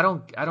 I don't know.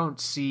 I don't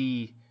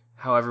see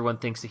how everyone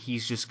thinks that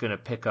he's just going to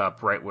pick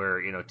up right where,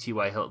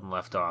 T.Y. Hilton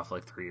left off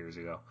 3 years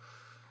ago.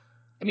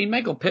 I mean,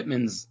 Michael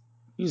Pittman's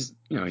he's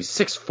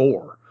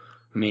 6'4".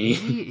 I mean,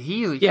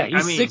 he's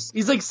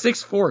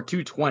 6'4",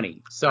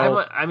 220. So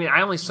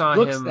I only saw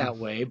looks him that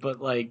way,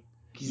 but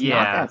He's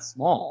not that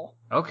small.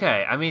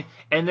 Okay. I mean,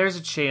 and there's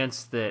a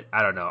chance that,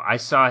 I don't know. I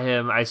saw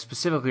him, I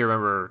specifically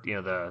remember,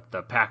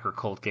 the Packer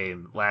Colt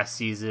game last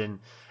season,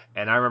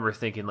 and I remember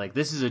thinking, like,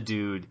 this is a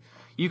dude,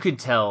 you can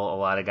tell a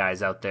lot of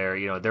guys out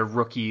there, they're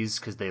rookies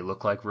because they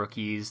look like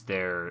rookies.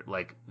 They're,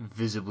 like,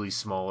 visibly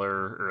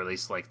smaller, or at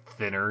least, like,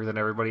 thinner than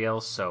everybody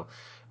else. So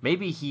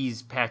maybe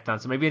he's packed on.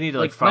 So maybe I need to,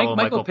 like follow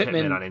Michael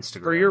Pittman on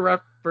Instagram. For your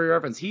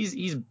reference,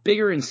 he's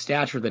bigger in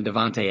stature than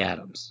Devontae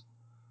Adams.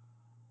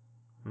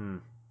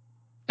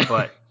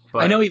 But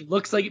I know he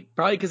looks like it,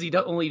 probably because he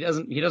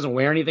doesn't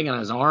wear anything on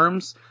his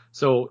arms.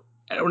 So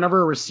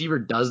whenever a receiver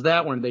does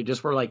that, when they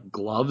just wear like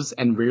gloves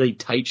and really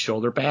tight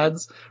shoulder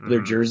pads for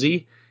their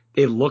jersey,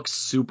 they look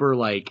super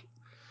like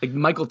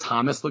Michael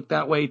Thomas looked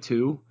that way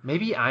too.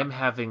 Maybe I'm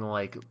having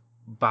like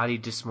body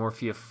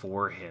dysmorphia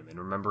for him and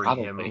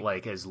remembering him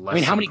like as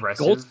less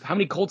aggressive. How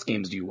many Colts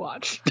games do you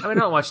watch? I mean,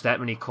 I don't watch that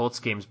many Colts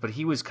games, but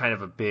he was kind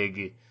of a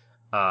big,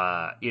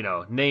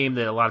 name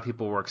that a lot of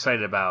people were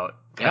excited about.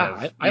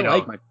 I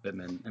like Michael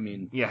Pittman. I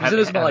mean, if you said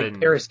this about like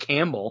Paris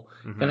Campbell,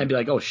 then I'd be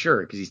like, oh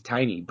sure, because he's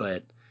tiny.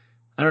 But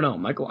I don't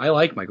know, I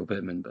like Michael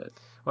Pittman, but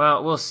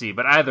well, we'll see.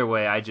 But either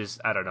way, I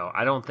don't know.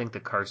 I don't think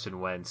that Carson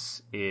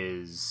Wentz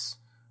is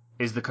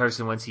the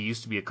Carson Wentz he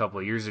used to be a couple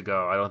of years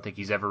ago. I don't think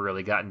he's ever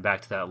really gotten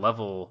back to that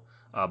level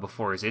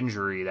before his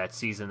injury that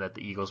season that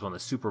the Eagles won the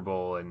Super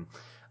Bowl, and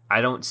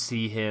I don't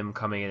see him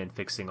coming in and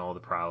fixing all the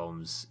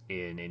problems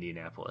in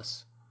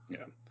Indianapolis.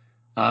 Yeah.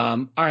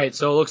 All right,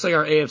 so it looks like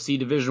our AFC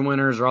division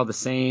winners are all the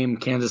same: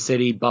 Kansas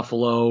City,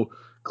 Buffalo,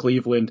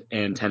 Cleveland,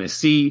 and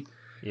Tennessee.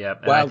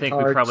 Yep, and I think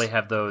we probably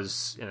have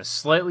those in a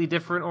slightly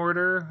different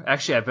order.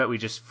 Actually, I bet we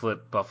just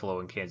flip Buffalo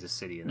and Kansas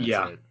City, and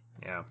that's it.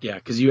 Yeah,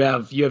 because you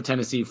have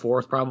Tennessee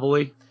fourth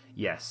probably.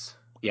 Yes.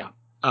 Yeah.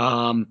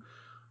 And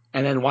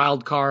then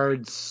wild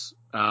cards.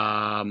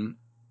 I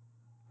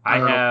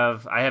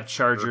have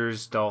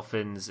Chargers,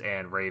 Dolphins,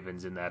 and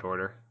Ravens in that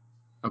order.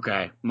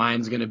 Okay,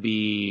 mine's gonna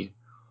be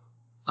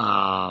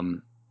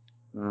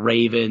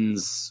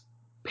Ravens,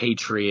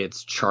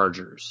 Patriots,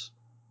 Chargers.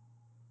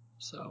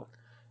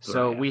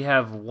 So we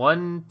have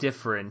one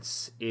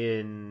difference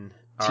in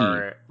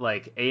our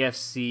like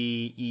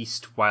AFC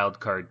East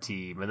wildcard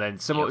team, and then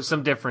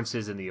some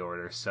differences in the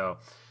order. So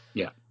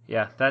yeah,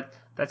 that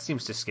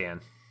seems to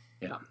scan.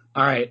 Yeah.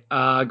 All right.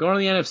 Going to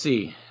the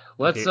NFC.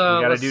 We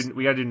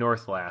gotta do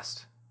North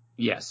last.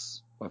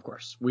 Yes, of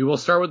course. We'll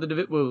start with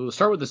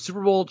the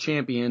Super Bowl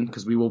champion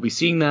because we will be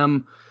seeing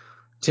them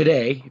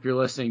today. If you're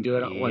listening to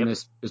it when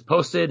this is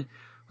posted,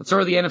 let's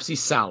start with the NFC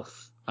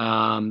South.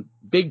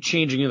 Big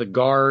changing of the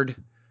guard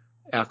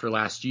after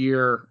last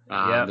year.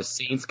 The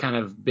Saints kind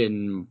of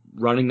been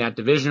running that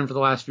division for the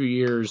last few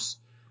years,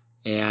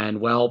 and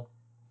well,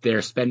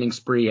 their spending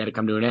spree had to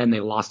come to an end. They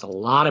lost a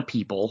lot of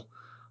people.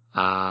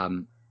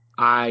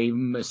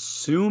 I'm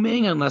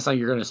assuming, unless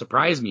you're going to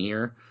surprise me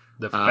here,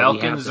 the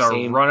Falcons are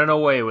running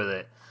away with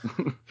it.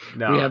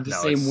 We have the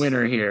same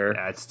winner here.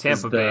 Yeah, it's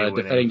Tampa Bay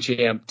the defending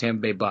champ,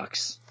 Tampa Bay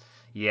Bucks.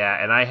 Yeah,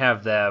 and I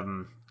have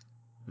them,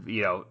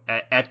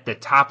 at the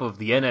top of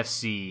the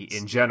NFC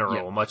in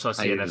general, much less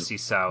the NFC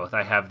South.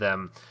 I have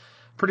them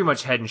pretty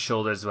much head and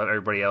shoulders above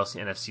everybody else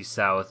in the NFC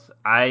South.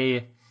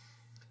 I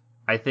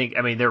think,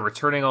 they're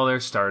returning all their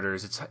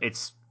starters.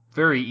 It's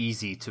very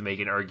easy to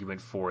make an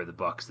argument for the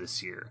Bucks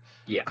this year.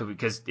 Yeah.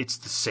 Because it's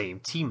the same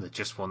team that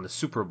just won the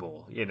Super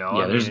Bowl,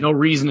 Yeah, there's no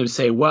reason to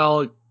say,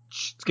 well,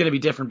 it's going to be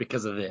different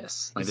because of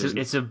this.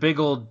 It's a big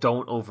old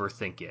don't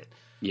overthink it.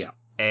 Yeah.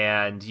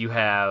 And you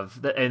have,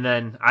 and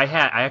then I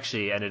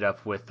actually ended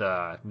up with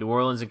New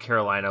Orleans and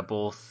Carolina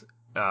both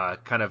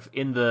kind of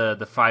in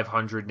the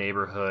 500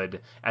 neighborhood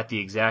at the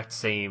exact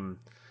same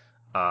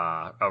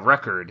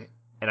record.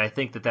 And I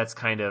think that's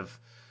kind of,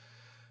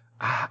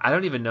 I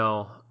don't even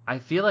know. I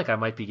feel like I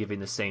might be giving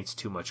the Saints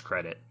too much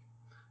credit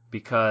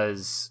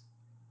because,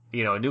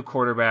 a new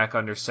quarterback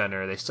under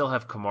center. They still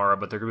have Kamara,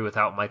 but they're going to be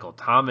without Michael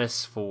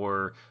Thomas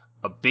for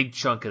a big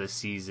chunk of the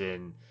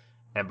season.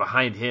 And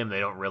behind him,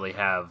 they don't really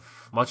have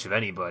much of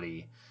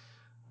anybody.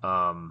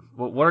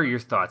 What are your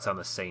thoughts on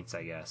the Saints,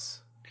 I guess?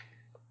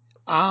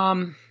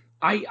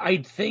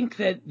 I think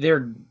that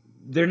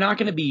they're not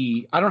going to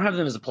be. I don't have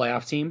them as a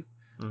playoff team.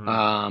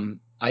 Mm-hmm.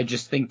 I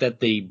just think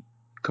that the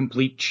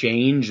complete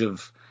change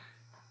of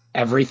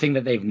everything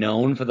that they've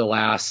known for the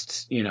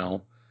last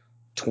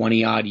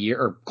 20 odd year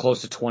or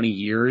close to 20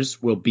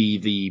 years will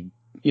be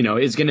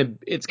it's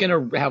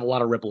gonna have a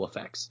lot of ripple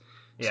effects.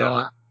 Yeah.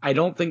 So I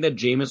don't think that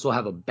Jameis will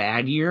have a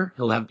bad year.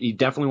 He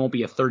definitely won't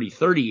be a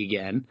 30-30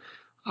 again.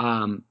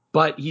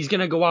 But he's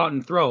gonna go out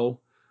and throw,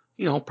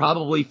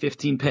 probably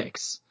 15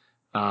 picks.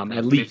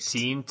 At least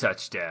 15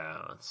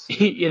 touchdowns.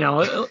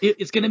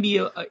 It's going to be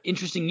an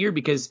interesting year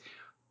because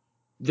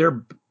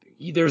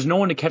there's no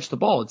one to catch the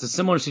ball. It's a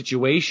similar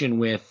situation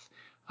with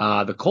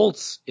the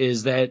Colts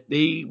is that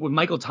with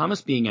Michael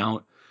Thomas being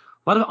out,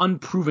 a lot of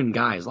unproven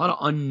guys, a lot of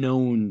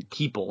unknown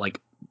people, like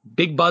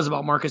big buzz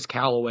about Marcus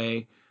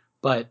Callaway,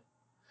 but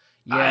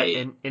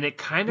and it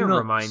kind of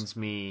reminds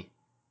me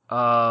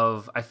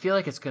I feel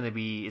like it's going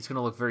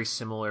to look very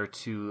similar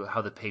to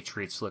how the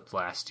Patriots looked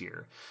last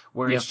year,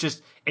 where Yep.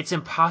 it's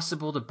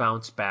impossible to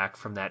bounce back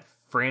from that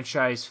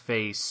franchise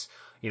face,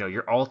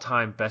 your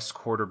all-time best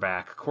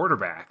quarterback,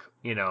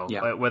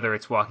 Yeah. whether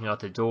it's walking out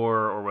the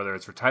door or whether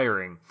it's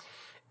retiring.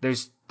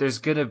 There's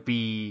going to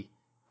be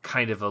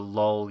kind of a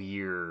lull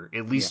year, at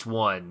Yeah. least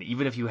one,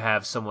 even if you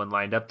have someone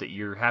lined up that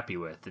you're happy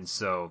with. And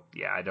so,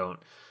 yeah, I don't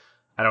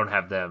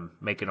have them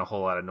making a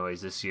whole lot of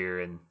noise this year.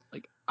 And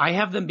Like, I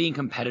have them being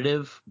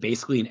competitive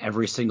basically in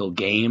every single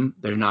game.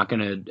 They're not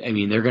going to, I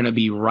mean, they're going to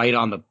be right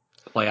on the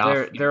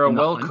playoff. they're a in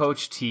the well hunt.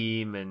 coached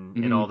team and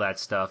Mhm. all that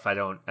stuff. I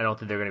don't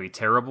think they're going to be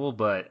terrible,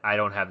 but I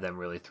don't have them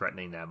really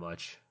threatening that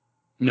much.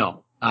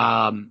 No.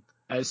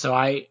 So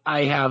I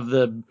have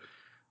the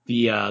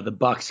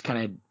Bucks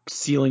kind of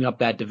sealing up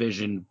that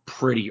division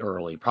pretty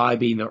early, probably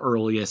being the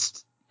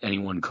earliest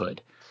anyone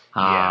could.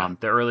 Yeah, Um,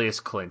 the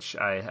earliest clinch.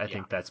 I yeah.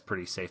 think that's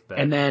pretty safe bet.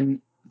 And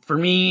then for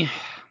me,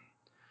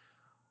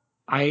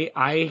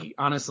 I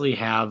honestly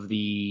have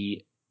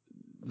the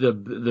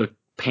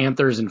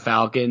Panthers and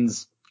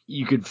Falcons.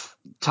 You could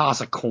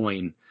toss a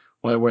coin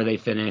where they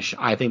finish.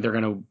 I think they're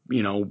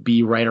gonna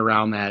be right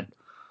around that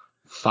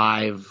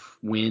 5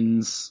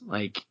 wins.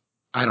 Like,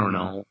 I don't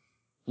know.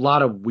 A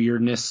lot of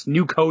weirdness.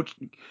 New coach,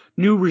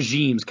 new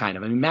regimes, kind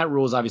of. I mean, Matt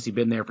Rule's obviously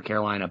been there for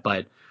Carolina,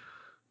 but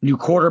new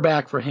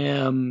quarterback for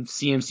him.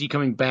 CMC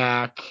coming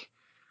back.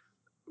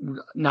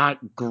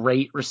 Not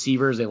great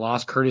receivers. They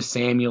lost Curtis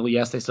Samuel.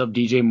 Yes, they still have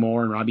DJ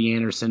Moore and Robbie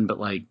Anderson, but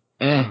like,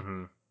 eh.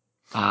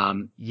 Mm-hmm.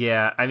 Um,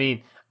 Yeah, I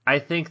mean, I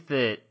think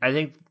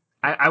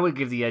I would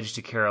give the edge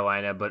to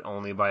Carolina, but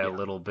only by a yeah.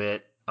 little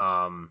bit.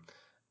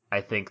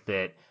 I think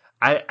that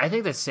I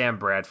think that Sam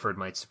Bradford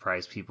might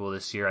surprise people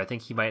this year. I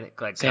think he might like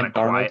kind Sam of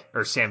Darnold. quiet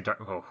or Sam Dar.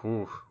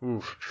 Oh,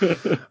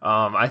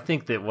 I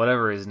think that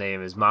whatever his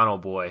name is, Mono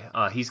Boy,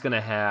 he's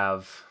gonna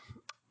have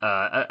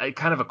a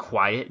kind of a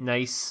quiet,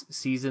 nice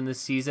season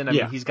this season. I mean,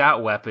 Yeah. he's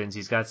got weapons.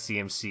 He's got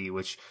CMC,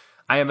 which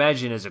I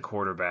imagine as a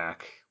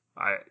quarterback,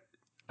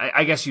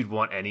 I guess you'd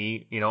want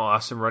any,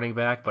 awesome running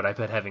back, but I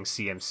bet having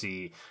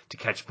CMC to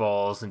catch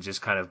balls and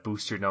just kind of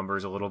boost your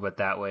numbers a little bit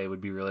that way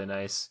would be really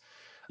nice.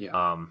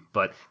 Yeah.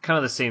 But kind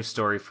of the same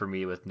story for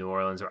me with New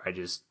Orleans, where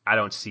I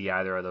don't see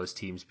either of those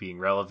teams being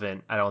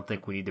relevant. I don't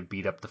think we need to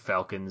beat up the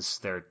Falcons.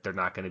 They're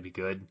not going to be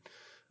good.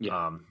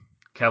 Yeah.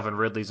 Calvin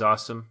Ridley's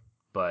awesome,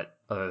 but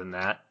other than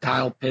that,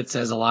 Kyle Pitts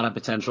has a lot of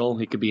potential.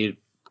 He could be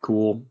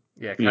cool.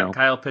 yeah, You know.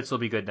 Kyle Pitts will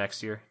be good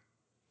next year.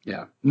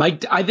 Yeah.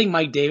 I think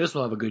Mike Davis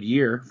will have a good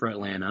year for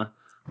Atlanta.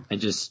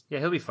 Yeah,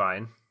 he'll be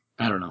fine.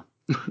 I don't know.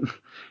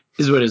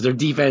 Is what it is. Their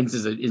defense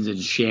is in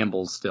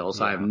shambles still,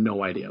 so I have Yeah.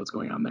 no idea what's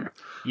going on there.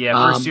 Yeah,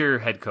 first year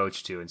head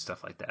coach too and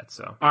stuff like that.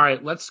 So All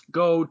right, let's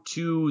go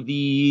to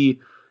the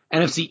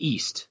NFC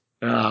East.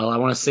 I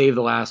want to save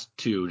the last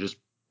two, just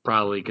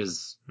probably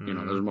because those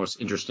are the most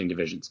interesting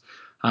divisions.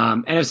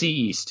 NFC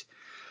East.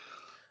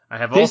 I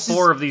have all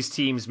four of these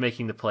teams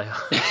making the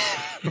playoffs.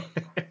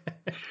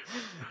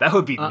 That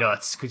would be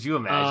nuts. Could you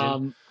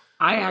imagine?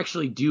 I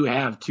actually do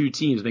have two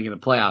teams making the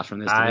playoffs from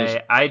this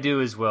division. I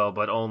do as well,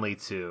 but only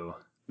two.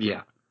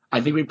 Yeah.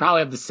 I think we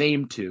probably have the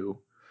same two.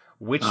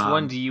 Which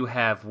one do you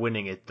have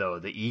winning it though?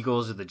 The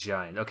Eagles or the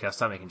Giants? Okay, I'll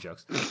stop making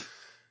jokes.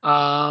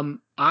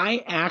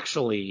 I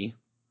actually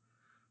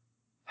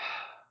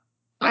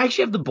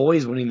have the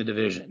boys winning the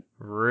division.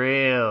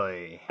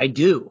 Really? I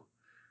do.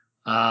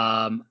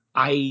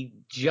 I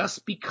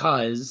just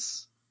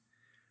because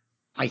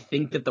I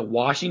think that the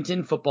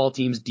Washington football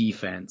team's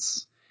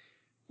defense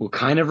will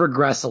kind of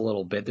regress a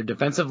little bit. Their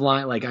defensive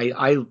line, like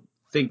I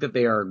think that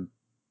they are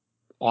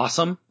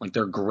awesome. Like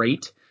they're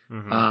great.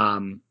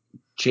 Mm-hmm.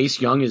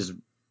 Chase Young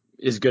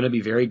is going to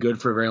be very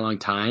good for a very long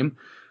time,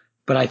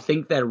 but I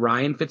think that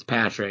Ryan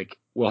Fitzpatrick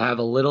will have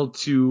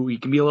he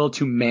can be a little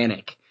too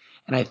manic.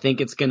 And I think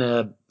it's going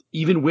to,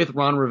 even with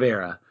Ron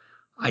Rivera,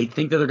 I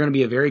think that they're going to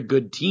be a very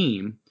good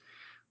team,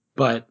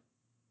 but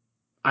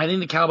I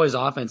think the Cowboys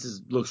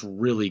offense looks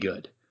really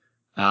good.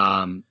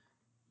 I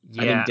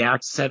think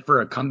Dak's set for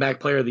a comeback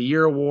player of the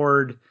year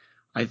award.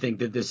 I think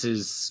that this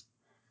is,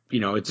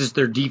 it's just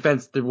their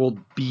defense that will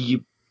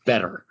be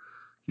better.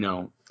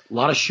 A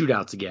lot of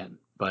shootouts again,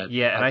 but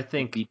yeah, and I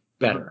think be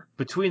better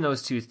between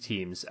those two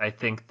teams. I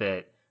think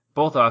that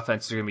both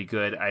offenses are going to be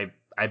good. I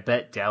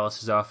bet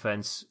Dallas's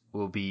offense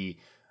will be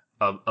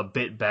a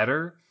bit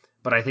better,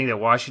 but I think that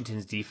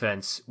Washington's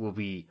defense will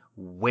be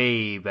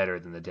way better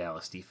than the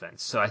Dallas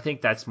defense. So I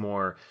think that's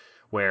more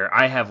where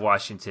I have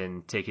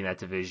Washington taking that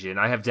division.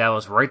 I have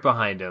Dallas right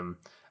behind them.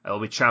 I'll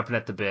be chomping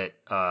at the bit,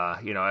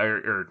 at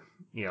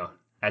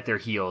their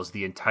heels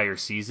the entire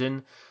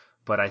season.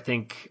 But I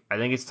think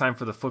it's time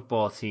for the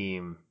football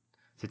team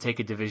to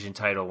take a division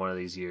title one of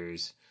these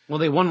years. Well,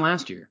 they won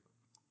last year.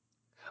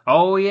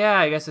 Oh yeah,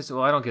 I guess it's.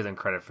 Well, I don't give them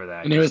credit for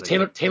that. And it was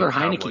Taylor the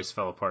Heineke. Cowboys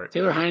fell apart.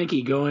 Taylor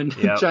Heineke going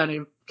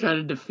trying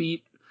to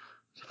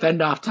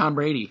fend off Tom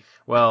Brady.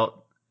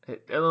 Well, let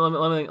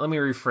me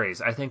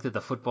rephrase. I think that the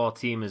football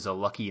team is a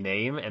lucky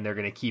name, and they're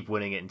going to keep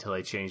winning it until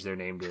they change their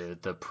name to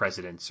the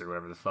Presidents or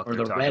whatever the fuck Or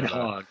they're the talking Red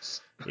about.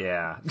 Hogs.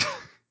 Yeah.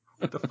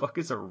 What the fuck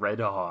is a red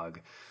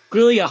hog?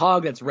 Clearly a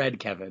hog that's red,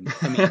 Kevin.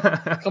 I mean,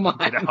 come on.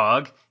 Red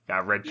hog?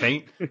 Got red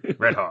paint?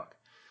 Red hog.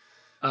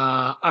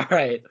 All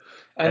right.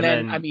 And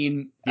then, I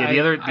mean, yeah, the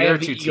other have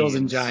the two Eagles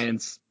and teams,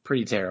 Giants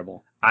pretty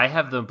terrible. I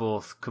have them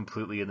both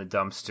completely in the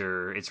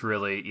dumpster. It's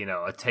really,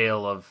 a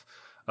tale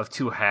of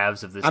two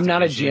halves of this I'm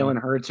not a division.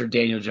 Jalen Hurts or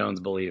Daniel Jones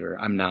believer.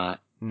 I'm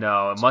not.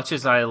 No, much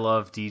as I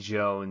love D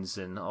Jones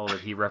and all that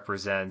he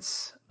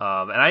represents,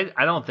 and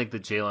I don't think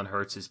that Jalen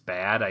Hurts is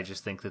bad. I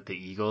just think that the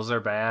Eagles are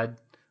bad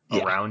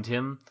around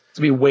him. It's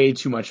gonna be way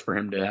too much for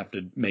him to have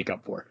to make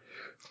up for.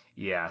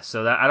 Yeah,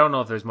 so that I don't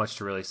know if there's much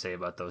to really say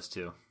about those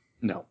two.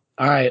 No.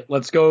 All right,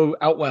 let's go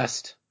out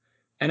west.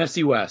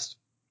 NFC West.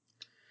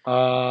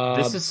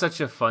 This is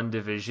such a fun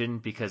division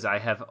because I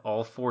have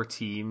all four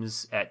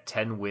teams at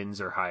 10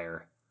 wins or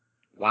higher.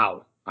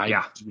 Wow. I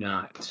do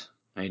not.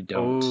 I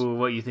don't. Oh,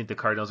 what, you think the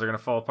Cardinals are going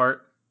to fall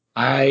apart?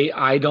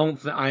 I don't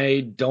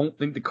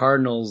think the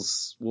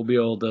Cardinals will be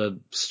able to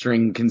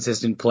string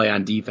consistent play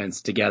on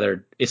defense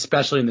together,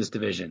 especially in this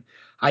division.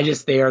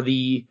 They're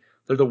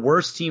the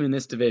worst team in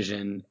this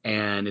division,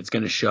 and it's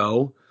going to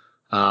show.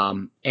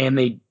 And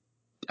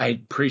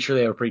I'm pretty sure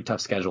they have a pretty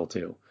tough schedule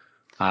too.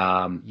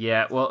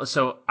 Yeah, well,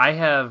 so I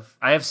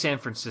have San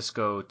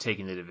Francisco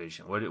taking the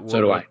division.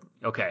 So do I.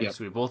 Okay, Yep.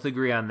 so we both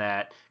agree on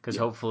that because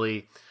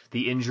hopefully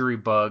the injury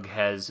bug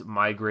has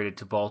migrated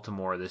to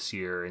Baltimore this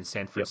year, and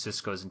San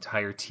Francisco's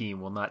entire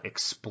team will not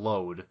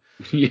explode.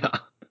 Yeah.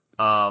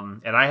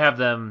 And I have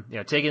them,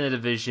 taking the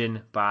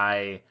division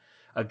by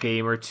a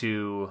game or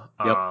two.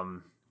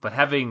 But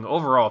having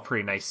overall a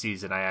pretty nice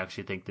season, I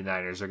actually think the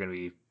Niners are going to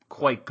be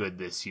quite good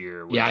this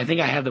year. Yeah, I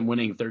think I have them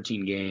winning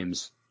 13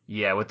 games.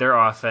 Yeah, with their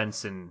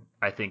offense and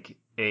I think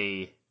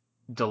a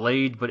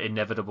delayed but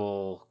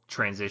inevitable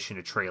transition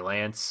to Trey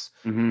Lance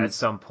at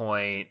some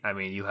point. I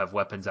mean, you have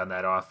weapons on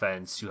that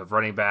offense. You have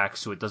running backs,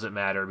 so it doesn't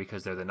matter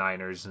because they're the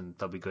Niners and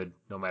they'll be good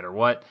no matter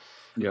what.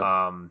 Yep.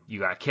 You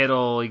got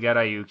Kittle, you got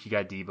Ayuk, you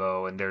got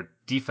Debo, and their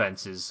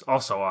defense is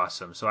also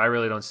awesome. So I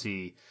really don't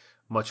see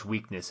much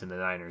weakness in the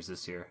Niners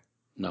this year.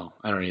 No,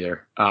 I don't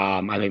either.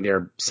 I think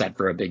they're set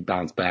for a big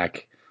bounce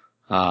back.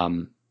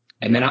 And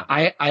then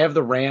I have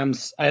the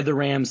Rams. I have the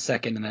Rams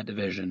second in that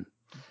division,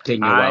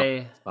 taking a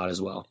wild spot as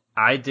well.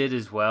 I did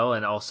as well,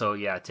 and also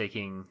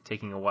taking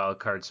a wild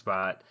card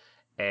spot.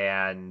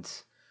 And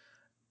so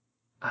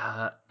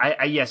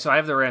I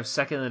have the Rams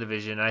second in the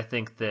division. I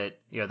think that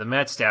the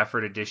Matt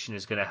Stafford addition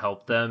is going to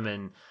help them,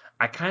 and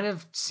I kind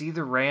of see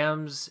the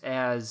Rams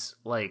as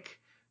like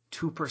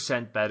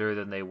 2% better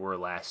than they were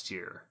last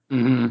year.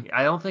 Mm-hmm.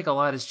 I don't think a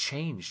lot has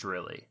changed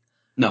really.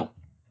 No.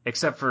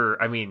 Except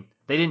for, I mean,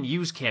 they didn't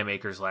use Cam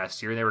Akers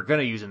last year, and they were going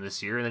to use him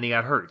this year, and then he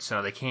got hurt,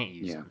 so they can't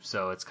use him.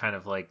 So it's kind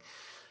of like,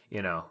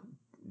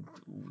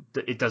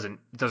 it doesn't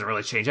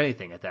really change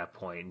anything at that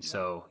point. And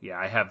so,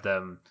 I have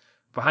them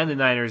behind the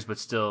Niners, but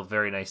still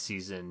very nice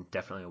season,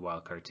 definitely a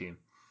wild card team.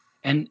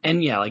 And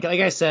yeah, like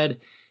I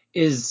said,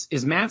 is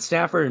Matt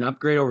Stafford an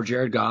upgrade over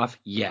Jared Goff?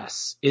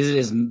 Yes.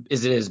 Is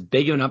it as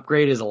big of an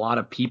upgrade as a lot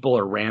of people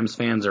or Rams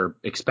fans are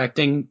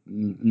expecting?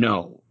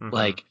 No. Mm-hmm.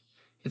 Like,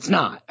 it's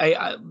not.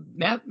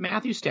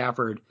 Matthew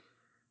Stafford,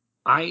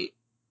 I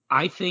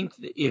think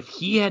that if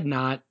he had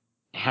not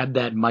had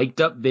that mic'd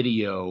up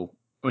video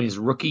in his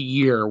rookie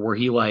year where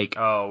he with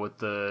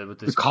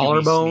the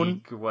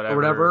collarbone or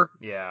whatever,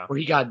 yeah, where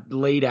he got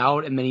laid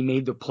out and then he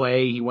made the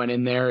play, he went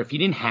in there. If he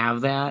didn't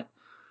have that,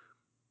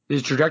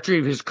 the trajectory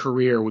of his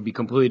career would be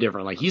completely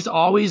different. Like, he's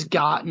always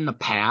gotten a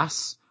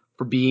pass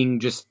for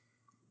being just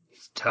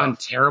on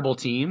terrible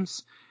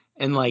teams,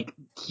 and like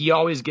he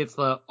always gets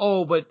but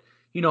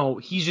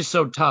he's just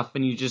so tough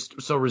and he's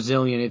just so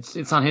resilient.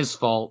 It's not his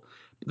fault.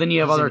 But then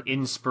you have an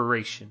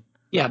inspiration.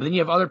 Yeah, but then you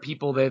have other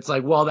people that's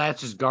like, well,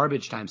 that's just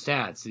garbage time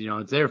stats.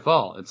 It's their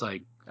fault. It's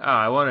like, oh,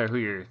 I wonder who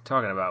you're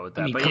talking about with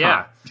that. But come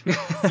on.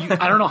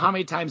 I don't know how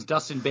many times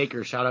Dustin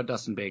Baker, shout out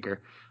Dustin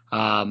Baker,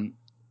 how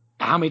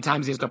many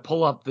times he has to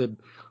pull up the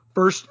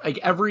first, like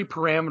every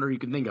parameter you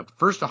can think of,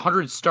 first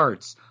 100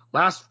 starts,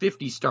 last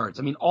 50 starts.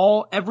 I mean,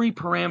 every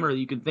parameter that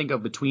you can think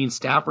of between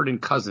Stafford and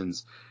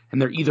Cousins,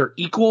 and they're either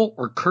equal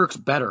or Kirk's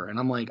better. And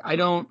I'm like, I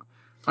don't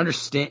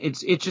understand.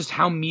 It's just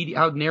how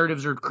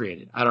narratives are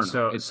created. I don't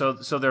know.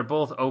 So they're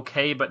both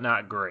okay, but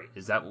not great.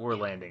 Is that what we're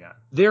landing on?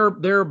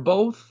 They're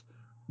both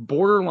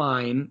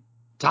borderline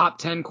top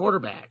 10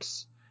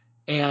 quarterbacks,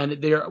 and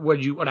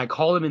would I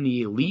call them in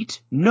the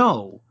elite?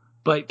 No.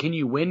 But can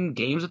you win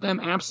games with them?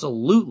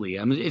 Absolutely.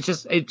 I mean, it's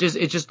just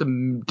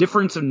the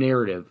difference of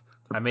narrative.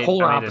 I made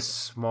a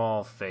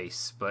small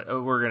face, but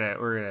we're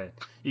gonna.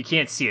 You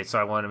can't see it, so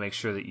I want to make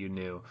sure that you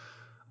knew.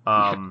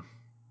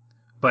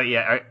 But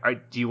yeah,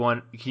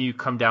 can you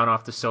come down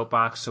off the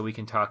soapbox so we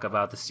can talk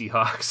about the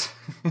Seahawks?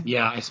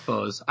 Yeah, I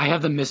suppose I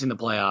have them missing the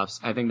playoffs.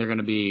 I think they're going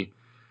to be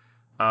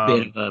a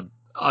bit of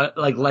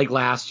like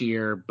last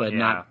year, but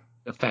not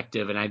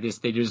effective, and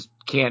they just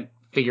can't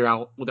figure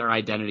out their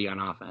identity on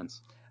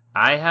offense.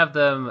 I have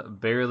them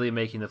barely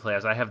making the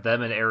playoffs. I have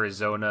them in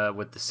Arizona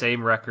with the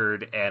same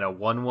record and a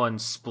 1-1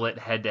 split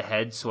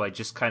head-to-head, so I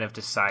just kind of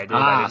decided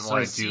I didn't So I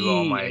want to do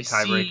all see, my I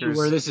see where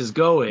tiebreakers. this is Yeah,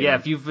 going.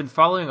 if you've been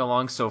following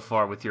along so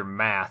far with your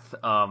math,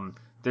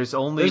 there's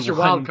only There's your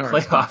wild one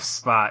card playoff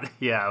spot,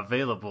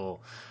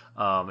 available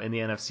in the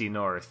NFC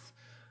North.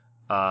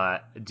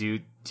 Do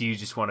you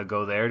just want to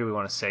go there? Do we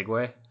want to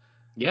segue?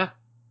 Yeah.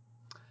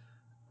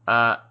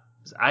 Uh,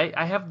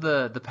 I have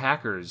the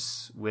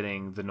Packers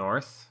winning the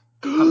North.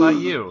 How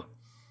about you?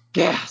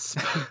 Gasp.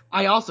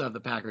 I also have the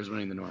Packers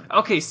winning the North.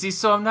 Okay, see,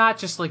 so I'm not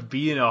just like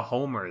being a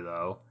homer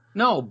though.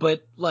 No,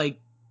 but like,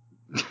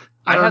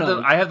 I don't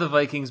know. I have the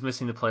Vikings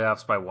missing the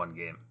playoffs by 1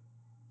 game.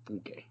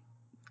 Okay.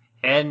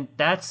 And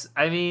that's,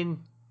 I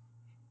mean,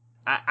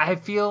 I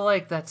feel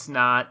like that's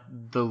not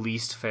the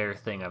least fair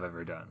thing I've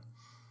ever done.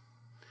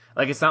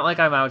 Like, it's not like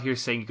I'm out here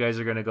saying you guys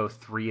are going to go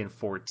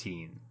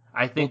 3-14.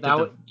 I think that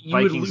the You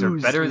would Vikings are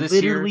lose better this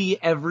year. literally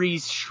every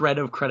shred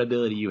of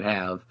credibility you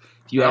have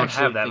if you I don't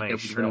actually have that think many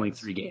that we win only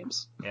shreds. 3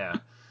 games. Yeah.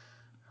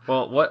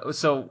 Well,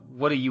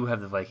 what do you have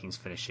the Vikings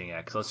finishing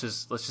at?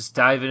 'Cause let's just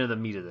dive into the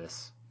meat of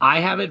this. I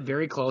have it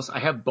very close. I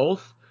have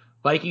both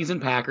Vikings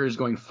and Packers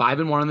going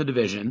 5-1 in the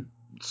division,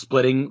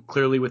 splitting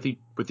clearly with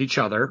each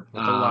other.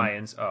 With the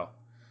Lions. Oh.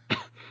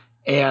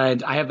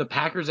 And I have the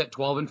Packers at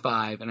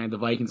 12-5, and I have the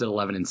Vikings at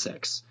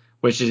 11-6.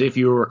 Which is, if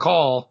you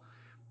recall,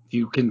 if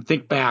you can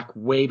think back,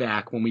 way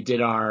back when we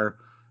did our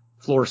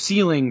floor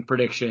ceiling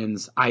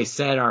predictions, I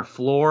said our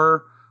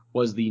floor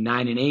was the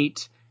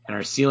 9-8, and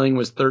our ceiling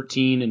was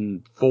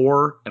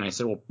 13-4, and I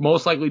said we'll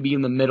most likely be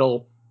in the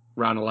middle,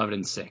 around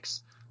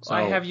 11-6. So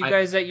I have you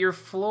guys at your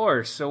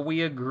floor, so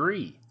we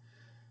agree.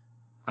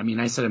 I mean,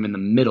 I said I'm in the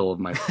middle of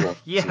my floor.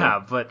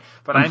 Yeah, so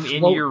but I'm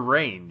in your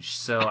range,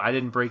 so I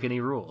didn't break any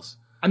rules.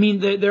 I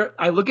mean,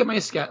 I look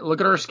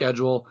at our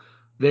schedule.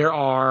 There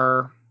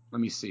are, let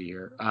me see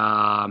here,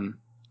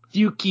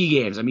 few key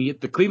games. I mean,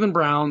 the Cleveland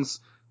Browns,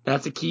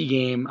 that's a key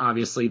game,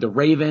 obviously. The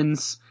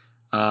Ravens.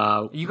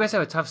 You guys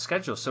have a tough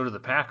schedule, so do the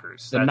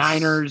Packers. The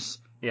Niners,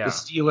 yeah. the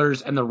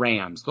Steelers, and the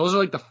Rams. Those are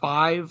like the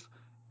 5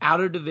 out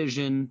of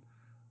division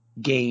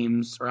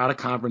games, or out of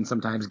conference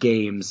sometimes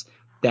games,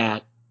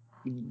 that,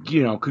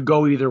 could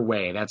go either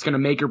way. That's going to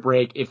make or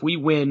break. If we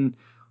win,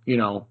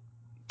 2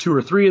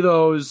 or 3 of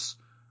those,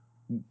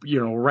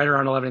 right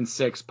around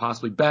 11-6,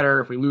 possibly better.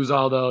 If we lose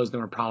all those,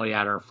 then we're probably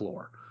at our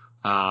floor,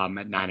 at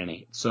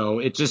 9-8.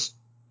 So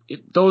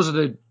those are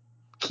the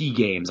key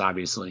games,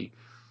 obviously.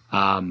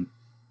 I'm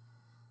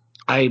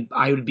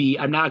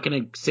not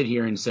going to sit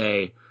here and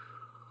say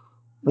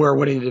we're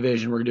winning the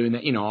division, we're doing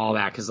that, all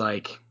that. 'Cause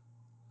like,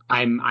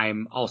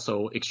 I'm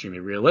also extremely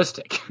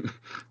realistic.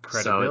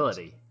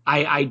 Credibility. So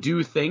I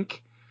do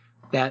think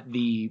that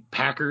the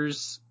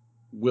Packers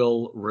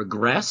will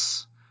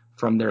regress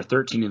from their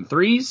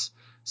 13-3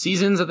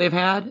 seasons that they've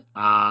had,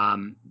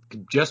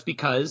 just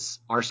because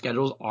our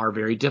schedules are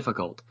very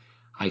difficult.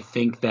 I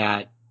think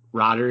that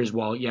Rodgers,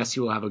 while yes,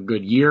 he will have a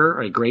good year,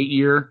 a great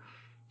year,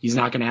 he's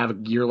not going to have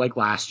a year like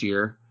last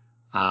year.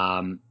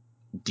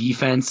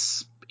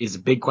 Defense is a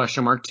big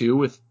question mark too,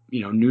 with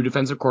new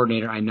defensive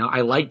coordinator. I know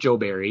I like Joe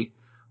Barry,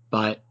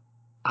 but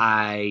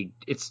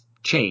it's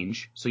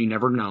change, so you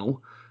never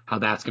know how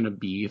that's going to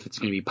be, if it's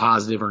going to be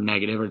positive or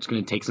negative, or it's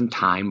going to take some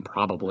time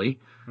probably.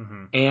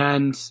 Mm-hmm.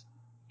 And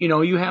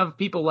you have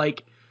people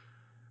like,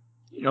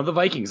 the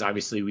Vikings,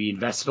 obviously. We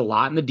invested a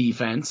lot in the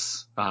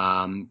defense.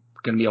 Going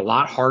to be a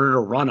lot harder to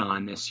run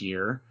on this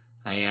year.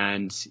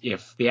 And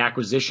if the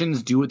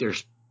acquisitions do what they're,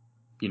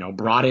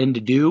 brought in to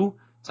do,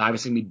 it's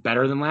obviously going to be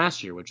better than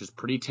last year, which was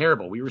pretty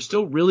terrible. We were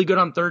still really good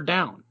on third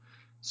down.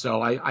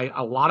 So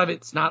a lot of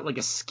it's not like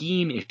a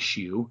scheme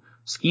issue.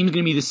 Scheme's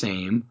going to be the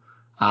same.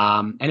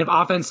 And if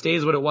offense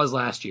stays what it was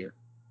last year,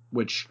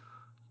 which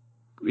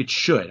it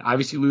should,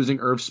 obviously losing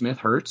Irv Smith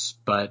hurts,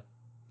 but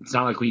it's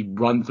not like we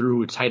run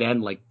through a tight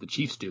end like the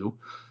Chiefs do.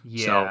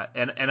 Yeah, so,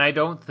 and I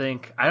don't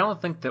think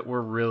that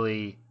we're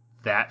really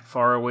that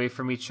far away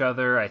from each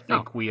other. I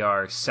think we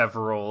are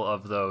several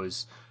of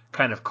those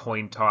kind of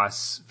coin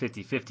toss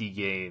 50-50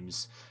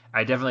 games.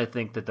 I definitely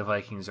think that the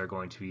Vikings are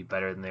going to be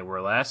better than they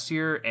were last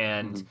year,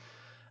 and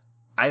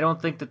I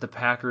don't think that the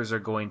Packers are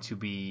going to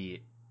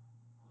be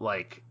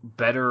like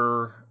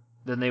better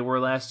than they were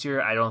last year.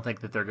 I don't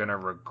think that they're going to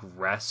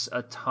regress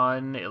a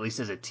ton, at least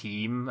as a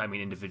team. I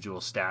mean, individual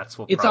stats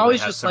will probably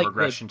have some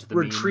regression to the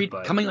mean.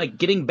 But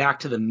getting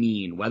back to the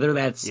mean, whether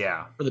that's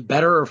for the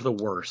better or for the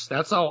worse.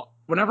 That's all.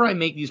 Whenever I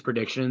make these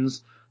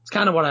predictions, it's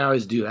kind of what I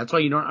always do. That's why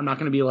I'm not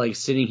going to be like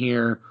sitting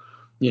here,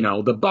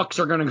 the Bucks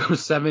are going to go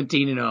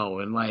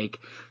 17-0, and like,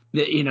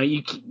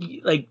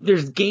 like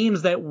there's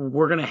games that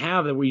we're going to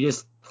have that we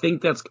just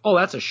think that's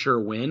a sure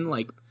win.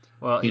 Like,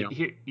 well,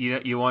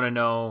 you want to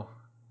know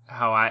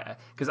how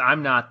because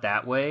I'm not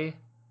that way,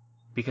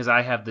 because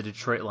I have the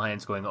Detroit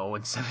Lions going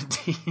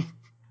 0-17.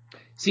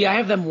 See, I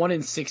have them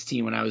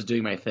 1-16 when I was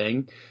doing my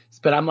thing,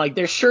 but I'm like,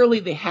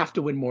 they have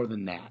to win more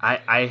than that.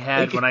 I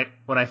had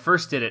when I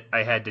first did it,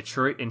 I had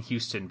Detroit and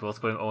Houston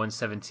both going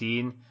 0-17,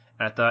 and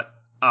I thought,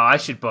 oh, I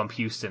should bump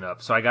Houston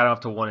up. So I got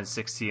up to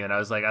 1-16, and I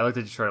looked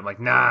at Detroit. I'm like,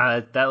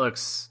 nah, that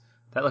looks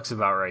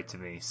about right to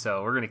me.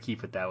 So we're gonna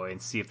keep it that way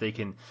and see if they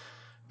can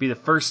be the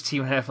first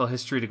team in NFL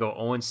history to go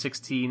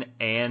 0-16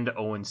 and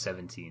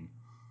 0-17.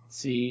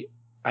 See,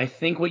 I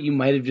think what you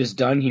might have just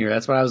done here,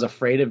 that's what I was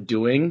afraid of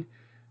doing,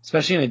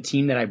 especially on a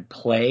team that I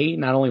play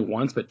not only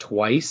once but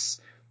twice.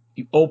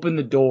 You open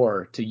the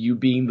door to you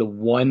being the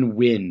one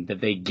win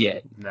that they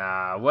get.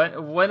 Nah,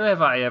 when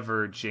have I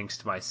ever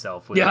jinxed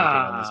myself with anything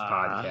on this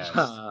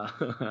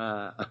podcast?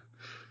 Yeah.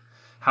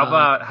 How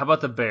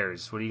about the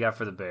Bears? What do you got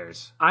for the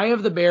Bears? I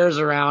have the Bears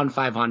around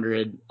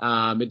 500.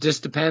 It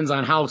just depends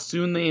on how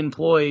soon they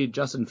employ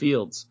Justin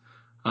Fields.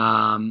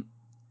 Well,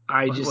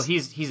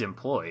 he's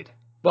employed.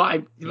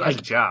 He has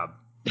a job.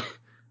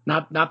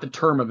 Not the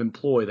term of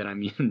employ that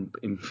I'm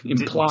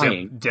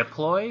implying.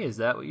 Deploy? Is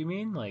that what you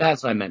mean? Like,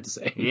 that's what I meant to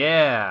say.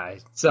 Yeah.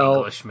 So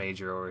English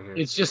major over here.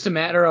 it's just a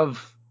matter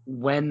of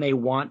when they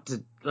want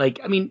to.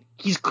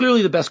 He's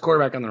clearly the best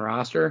quarterback on the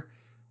roster,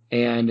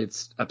 and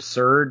it's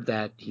absurd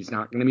that he's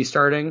not going to be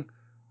starting.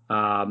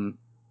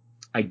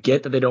 I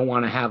get that they don't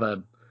want to have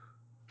a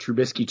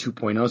Trubisky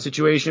 2.0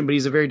 situation, but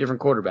he's a very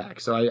different quarterback.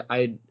 So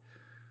I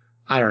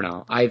don't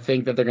know. I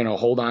think that they're going to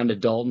hold on to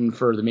Dalton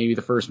for maybe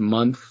the first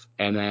month,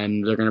 and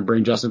then they're going to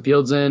bring Justin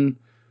Fields in,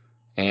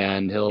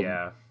 and he'll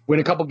win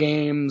a couple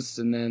games,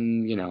 and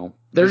then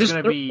they're just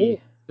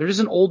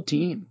an old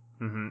team.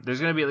 Mm-hmm. There's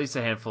going to be at least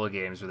a handful of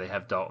games where they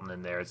have Dalton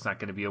in there. It's not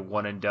going to be a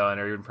one and done,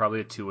 or even probably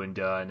a two and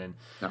done. And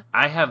no.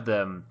 I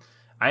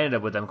ended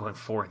up with them going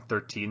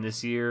 4-13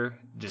 this year,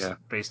 just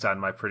based on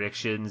my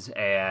predictions.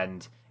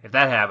 And if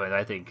that happens,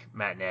 I think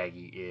Matt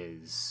Nagy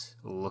is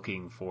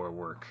looking for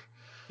work.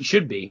 He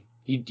should be.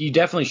 He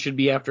definitely should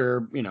be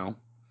after,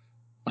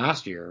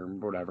 last year or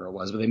whatever it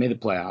was, but they made the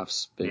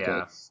playoffs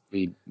because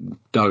we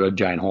dug a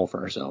giant hole for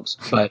ourselves.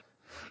 But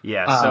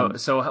yeah,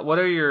 so what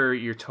are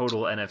your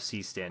total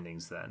NFC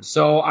standings then?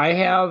 So I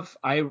have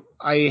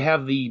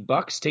the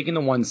Bucks taking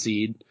the 1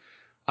 seed.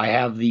 I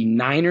have the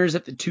Niners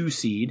at the 2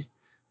 seed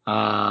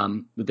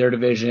with their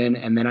division,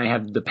 and then I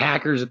have the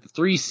Packers at the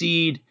 3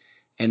 seed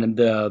and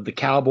the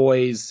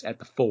Cowboys at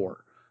the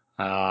 4.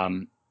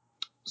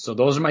 So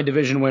those are my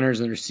division winners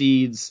and their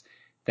seeds.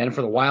 Then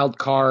for the wild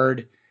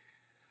card,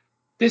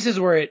 this is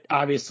where it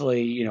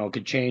obviously,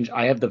 could change.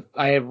 I have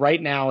right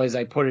now, as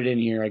I put it in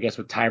here, I guess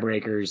with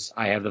tiebreakers,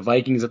 I have the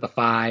Vikings at the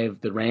 5,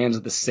 the Rams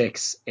at the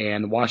 6,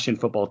 and the Washington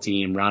football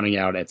team rounding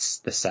out at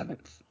the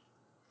 7th.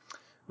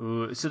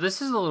 Ooh, so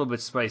this is a little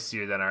bit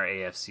spicier than our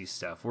AFC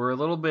stuff. We're a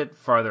little bit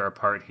farther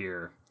apart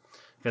here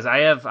because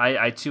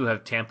I too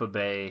have Tampa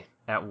Bay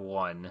at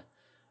 1,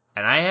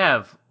 and I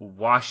have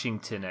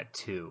Washington at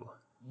 2.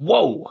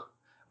 Whoa!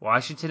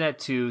 Washington at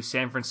 2,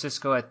 San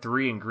Francisco at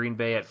 3, and Green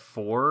Bay at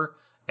 4.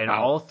 And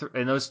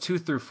and those 2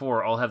 through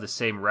 4 all have the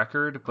same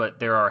record, but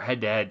there are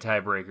head-to-head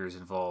tiebreakers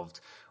involved.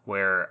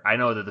 Where I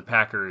know that the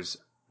Packers,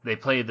 they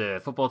play the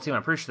football team.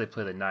 I'm pretty sure they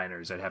play the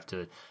Niners. I'd have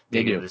to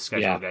dig into the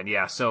schedule again.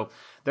 Yeah, so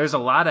there's a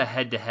lot of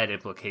head-to-head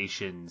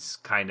implications,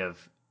 kind of,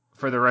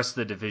 for the rest of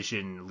the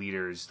division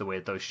leaders, the way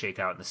that those shake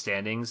out in the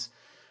standings.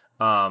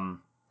 And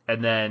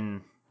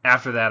then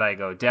after that, I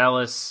go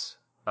Dallas,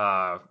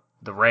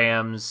 the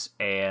Rams,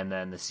 and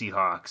then the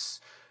Seahawks,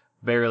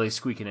 barely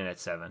squeaking in at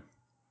 7.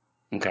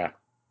 Okay.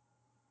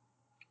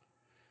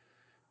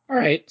 All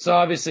right. So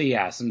obviously,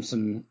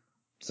 some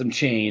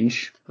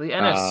change. The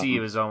NFC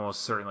was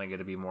almost certainly going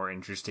to be more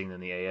interesting than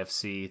the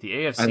AFC. The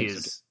AFC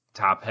is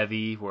top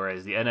heavy,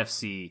 whereas the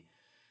NFC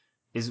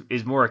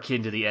is more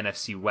akin to the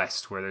NFC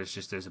West, where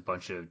there's a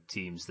bunch of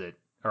teams that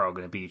are all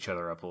going to beat each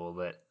other up a little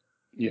bit.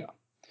 Yeah.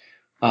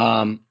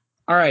 All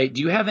right.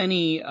 Do you have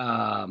any?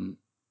 I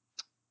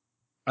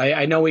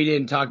know we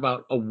didn't talk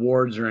about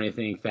awards or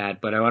anything like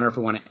that, but I wonder if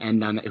we want to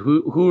end on that.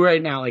 Who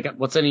right now? Like,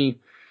 what's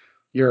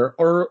your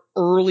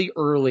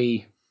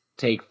early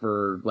take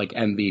for like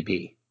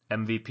MVP?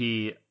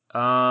 MVP.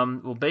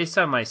 Well, based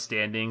on my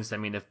standings, I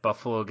mean, if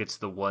Buffalo gets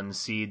the 1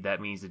 seed, that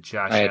means that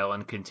Josh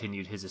Allen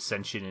continued his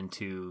ascension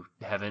into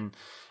heaven.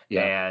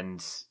 Yeah. And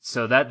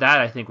so that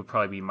I think would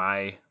probably be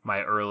my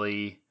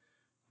early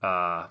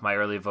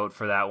vote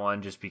for that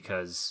one, just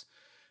because,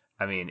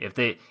 I mean,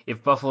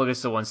 if Buffalo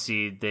gets the 1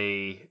 seed,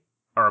 they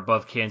are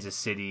above Kansas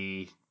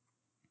City.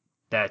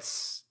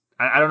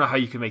 I don't know how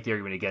you can make the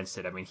argument against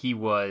it. I mean, he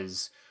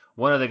was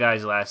one of the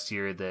guys last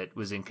year that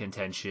was in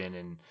contention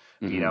and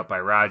beat out by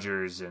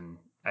Rodgers, and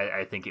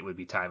I think it would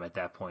be time at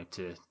that point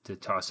to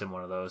toss him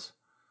one of those.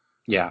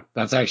 Yeah,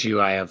 that's actually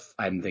who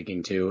I'm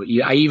thinking too.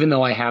 Even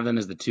though I have them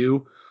as the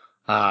 2,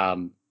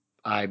 I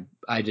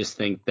just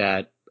think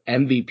that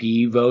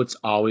MVP votes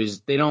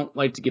they don't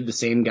like to give the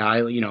same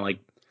guy,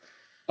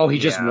 he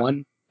just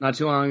won not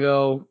too long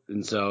ago,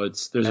 and so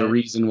there's a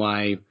reason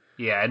why.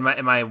 Yeah, and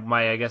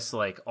my I guess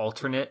like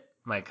alternate,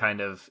 my kind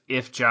of,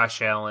 if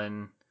Josh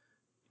Allen,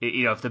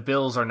 if the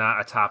Bills are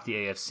not atop the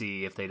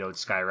AFC, if they don't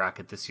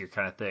skyrocket this year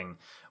kind of thing,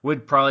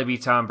 would probably be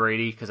Tom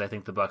Brady, because I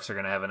think the Bucs are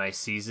going to have a nice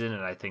season,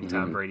 and I think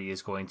Tom Brady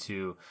is going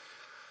to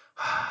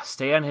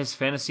stay on his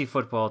fantasy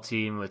football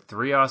team with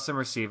 3 awesome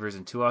receivers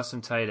and 2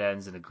 awesome tight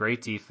ends and a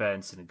great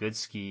defense and a good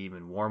scheme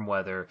and warm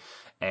weather,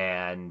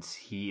 and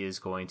he is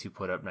going to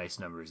put up nice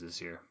numbers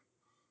this year.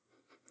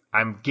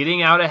 I'm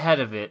getting out ahead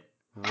of it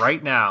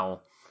right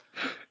now.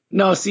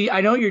 No, see,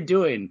 I know what you're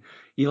doing.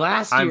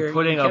 I'm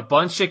putting a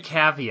bunch of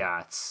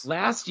caveats.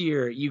 Last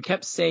year, you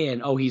kept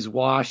saying, "Oh, he's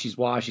washed,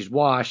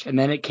 and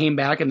then it came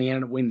back and they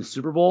ended up winning the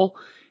Super Bowl.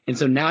 And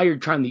so now you're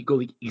trying to go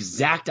the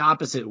exact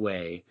opposite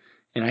way.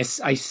 And I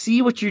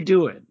see what you're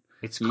doing.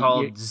 It's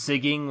called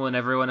zigging when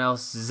everyone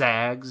else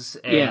zags.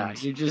 And yeah,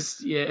 you're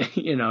just,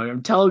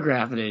 I'm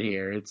telegraphing it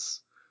here.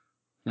 It's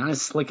not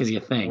as slick as you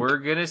think. We're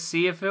gonna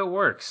see if it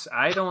works.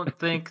 I don't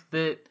think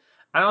that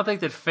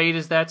fate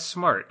is that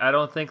smart. I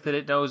don't think that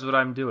it knows what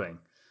I'm doing.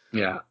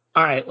 Yeah.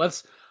 All right,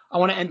 I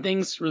want to end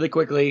things really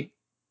quickly.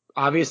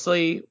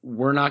 Obviously,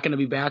 we're not going to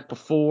be back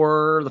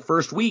before the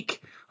first week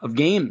of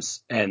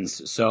games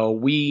ends. So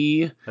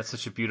that's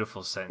such a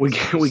beautiful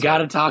sentence. We got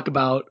to talk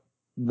about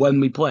when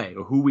we play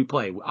or who we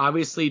play.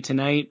 Obviously,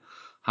 tonight,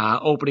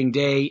 opening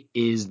day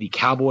is the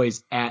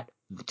Cowboys at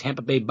the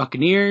Tampa Bay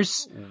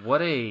Buccaneers.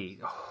 What a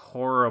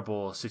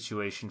horrible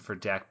situation for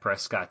Dak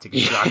Prescott to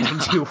get dropped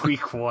into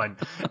week 1.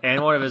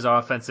 And one of his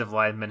offensive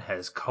linemen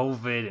has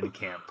COVID and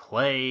can't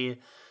play,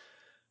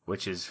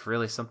 which is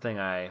really something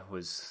I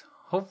was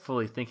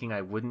hopefully thinking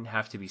I wouldn't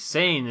have to be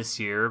saying this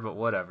year, but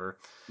whatever.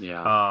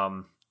 Yeah.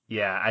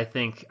 Yeah, I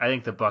think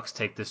the Bucs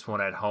take this one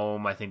at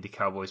home. I think the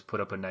Cowboys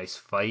put up a nice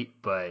fight,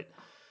 but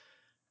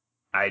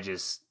I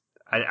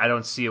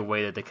don't see a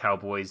way that the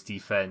Cowboys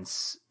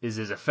defense is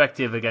as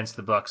effective against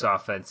the Bucs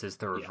offense as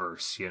the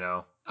reverse,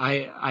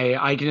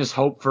 I can just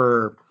hope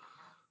for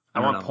I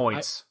want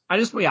points. I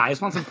just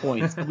want some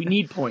points. We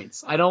need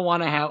points. I don't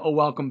want to have a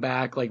welcome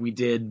back like we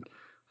did.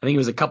 I think it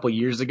was a couple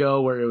years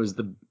ago where it was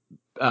the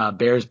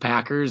Bears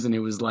Packers and it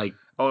was like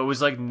it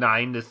was like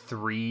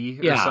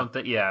 9-3 or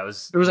something. Yeah, it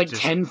was like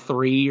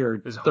 10-3 or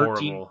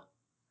 13-6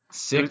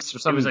 or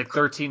something. It was like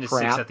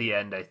 13-6 at the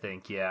end, I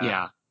think. Yeah.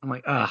 Yeah. I'm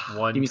like,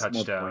 one give me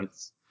touchdown. Some more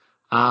points.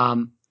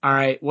 All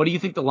right. What do you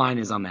think the line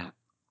is on that?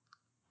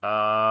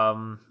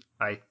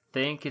 I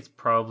think it's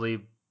probably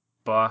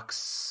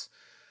Bucs,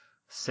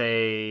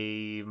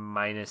 say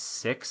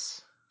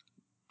 -6.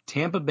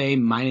 Tampa Bay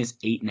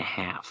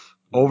 -8.5.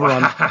 Over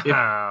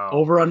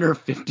under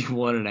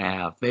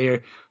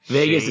 51.5.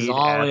 Vegas is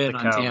all in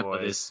on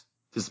Tampa,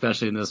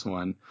 especially in this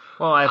one.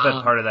 Well, I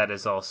bet part of that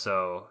is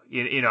also,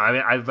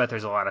 I bet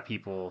there's a lot of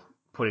people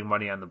putting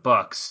money on the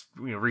Bucs,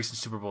 recent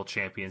Super Bowl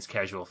champions,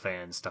 casual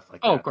fans, stuff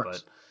like that. Oh, of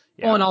course. But,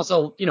 yeah. Well, and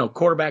also,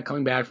 quarterback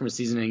coming back from a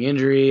season-ending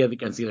injury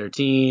against the other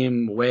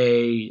team,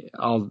 away.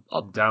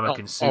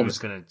 Ndamukong Suh is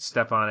going to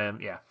step on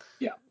him. Yeah.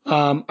 Yeah.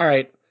 All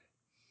right.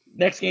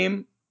 Next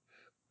game,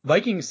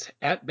 Vikings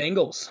at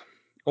Bengals.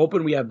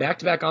 Open, we have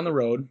back-to-back on the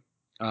road.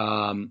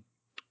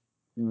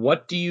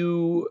 What do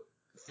you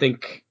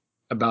think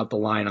about the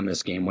line on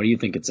this game? What do you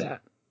think it's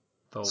at?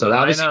 So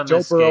obviously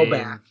Joe Burrow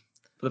back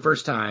for the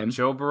first time.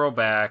 Joe Burrow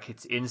back.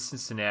 It's in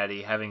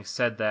Cincinnati. Having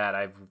said that,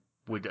 I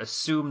would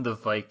assume the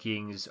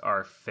Vikings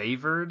are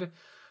favored,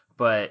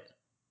 but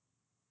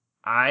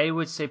I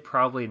would say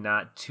probably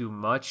not too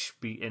much,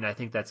 and I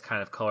think that's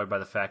kind of colored by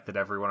the fact that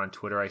everyone on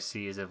Twitter I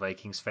see is a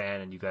Vikings fan,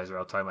 and you guys are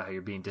all talking about how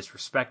you're being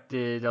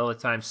disrespected all the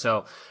time.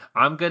 So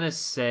I'm going to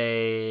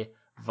say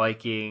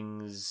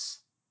Vikings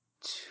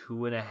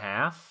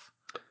 2.5.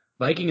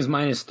 Vikings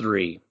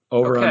 -3.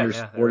 Over under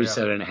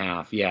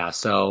 47.5. Yeah,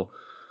 so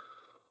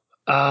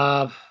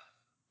so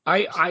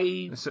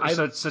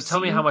tell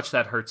me how much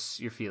that hurts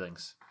your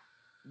feelings.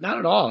 Not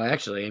at all,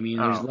 actually. I mean,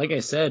 there's, like I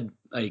said,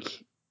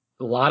 like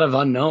a lot of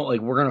unknown.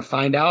 Like we're gonna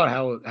find out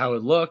how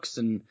it looks,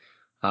 and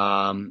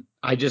I think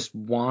there's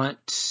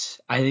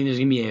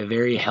gonna be a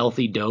very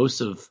healthy dose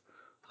of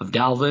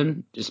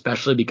Dalvin,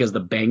 especially because the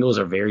Bengals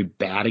are very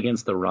bad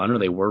against the run, or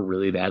they were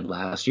really bad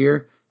last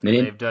year.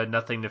 They've done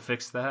nothing to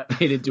fix that.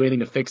 They didn't do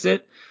anything to fix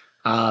it.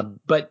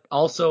 But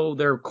also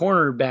their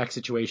cornerback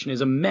situation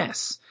is a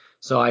mess.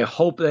 So I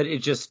hope that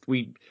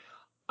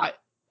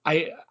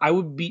I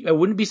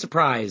wouldn't be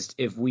surprised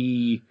if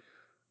we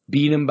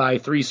beat them by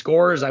 3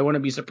 scores. I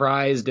wouldn't be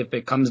surprised if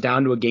it comes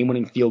down to a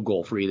game-winning field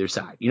goal for either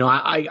side.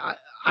 I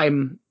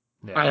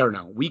don't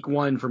know. Week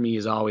 1 for me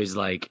is always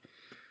like,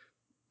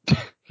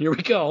 here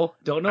we go.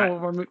 Don't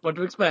know what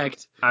to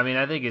expect. I mean,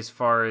 I think as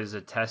far as a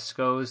test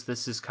goes,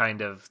 this is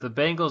kind of, the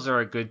Bengals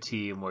are a good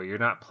team where you're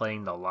not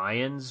playing the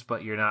Lions,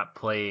 but you're not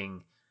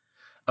playing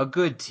a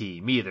good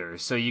team either.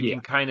 So you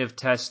can kind of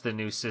test the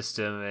new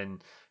system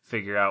and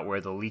figure out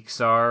where the leaks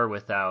are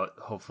without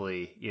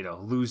hopefully,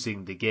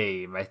 losing the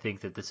game. I think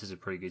that this is a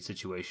pretty good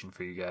situation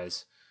for you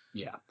guys.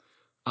 Yeah.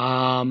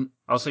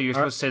 Also, you're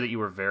supposed to say that you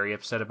were very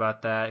upset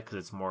about that because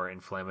it's more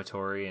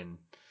inflammatory and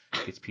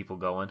gets people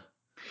going.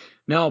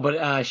 No,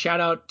 but shout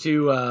out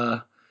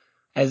to,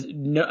 as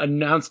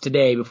announced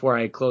today before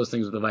I close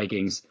things with the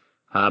Vikings,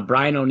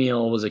 Brian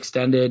O'Neill was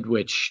extended,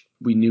 which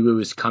we knew it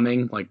was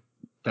coming. Like,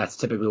 that's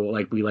typically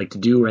what we like to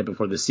do right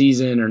before the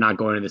season, or not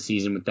going into the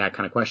season with that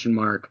kind of question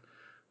mark.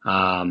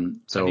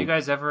 So have you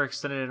guys ever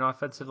extended an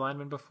offensive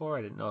lineman before?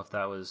 I didn't know if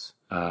that was.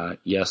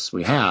 Yes,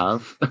 we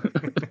have.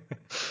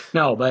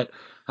 No, but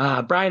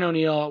Brian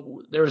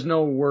O'Neill, there was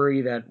no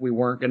worry that we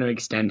weren't going to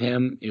extend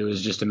him. It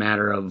was just a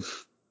matter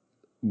of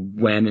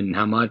when and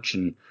how much,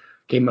 and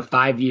gave him a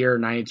 5-year,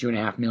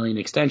 $92.5 million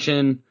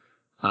extension.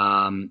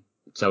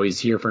 So he's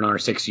here for another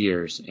 6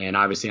 years, and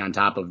obviously on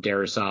top of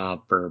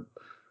Darrisaw for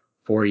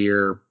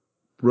 4-year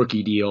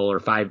rookie deal or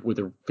 5 with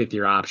a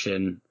 5th-year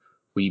option.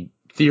 We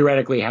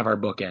theoretically have our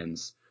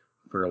bookends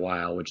for a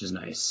while, which is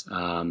nice.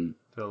 The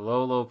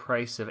low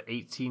price of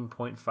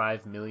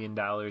 $18.5 million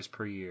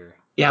per year.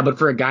 Yeah, but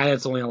for a guy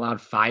that's only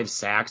allowed 5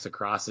 sacks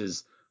across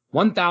his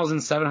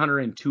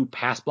 1,702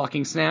 pass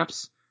blocking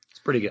snaps, it's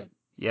pretty good.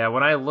 Yeah,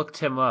 when I looked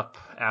him up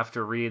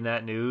after reading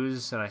that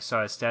news and I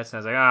saw his stats, and I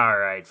was like, all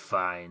right,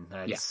 fine.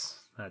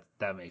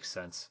 That makes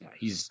sense. Yeah,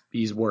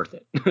 he's worth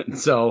it.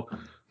 So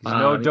he's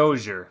no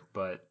Dozier,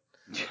 but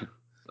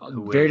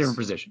very different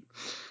position.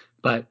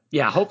 But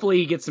yeah, hopefully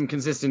he gets some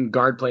consistent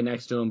guard play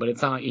next to him. But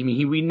it's not. I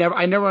mean,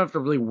 I never have to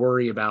really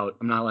worry about.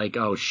 I'm not like,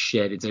 oh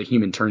shit, it's a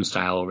human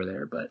turnstile over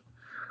there. But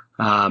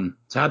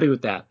so happy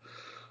with that.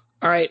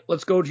 All right,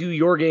 let's go to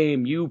your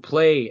game. You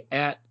play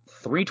at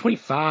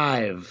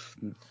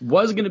 3:25.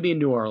 Was going to be in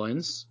New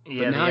Orleans,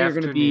 but now you're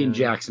going to be in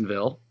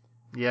Jacksonville.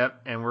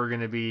 Yep, and we're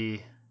going to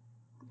be,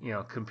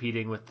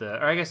 competing with the.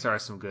 Or I guess there are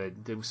some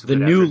good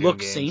new look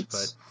games,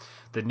 Saints.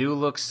 But the new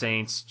look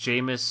Saints,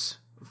 Jameis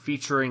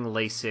featuring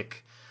LASIK.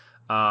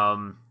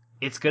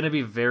 It's going to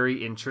be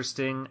very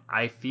interesting.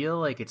 I feel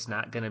like it's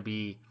not going to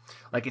be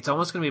it's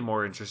almost going to be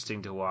more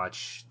interesting to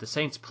watch the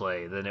Saints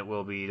play than it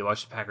will be to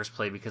watch the Packers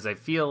play, because I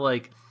feel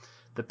like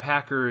the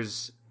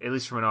Packers, at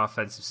least from an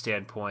offensive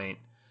standpoint,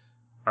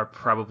 are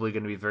probably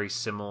going to be very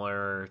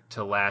similar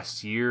to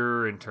last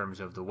year in terms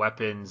of the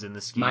weapons and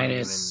the scheme.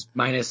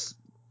 Minus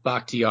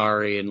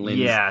Bakhtiari and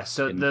Lindsay. Yeah,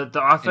 so the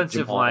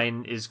offensive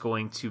line is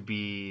going to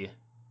be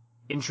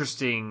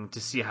interesting to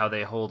see how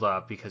they hold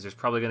up, because there's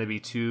probably going to be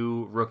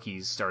 2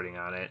 rookies starting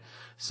on it.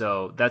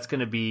 So that's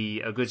going to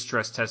be a good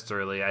stress test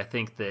early. I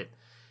think that,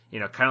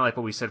 kind of like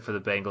what we said for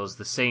the Bengals,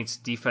 the Saints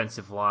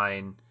defensive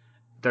line,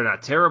 they're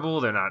not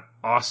terrible, they're not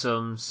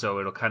awesome, so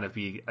it'll kind of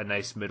be a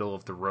nice middle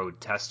of the road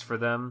test for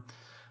them,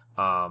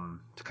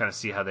 to kind of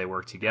see how they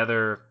work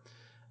together.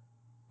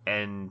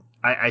 And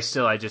I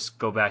just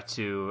go back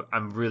to,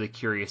 I'm really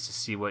curious to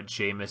see what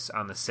Jameis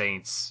on the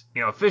Saints,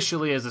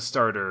 officially as a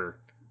starter,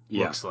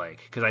 looks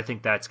like, because I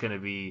think that's going to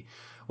be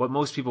what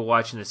most people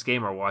watching this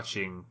game are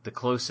watching the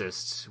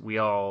closest. We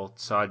all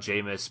saw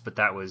Jameis, but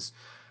that was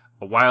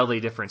a wildly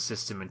different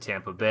system in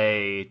Tampa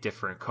Bay,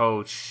 different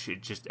coach,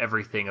 just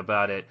everything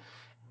about it.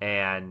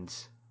 And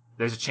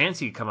there's a chance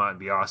he could come out and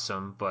be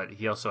awesome, but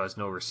he also has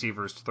no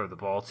receivers to throw the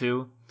ball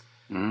to.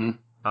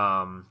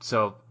 Mm-hmm.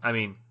 So, I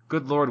mean,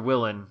 good Lord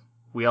willing,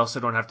 we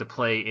also don't have to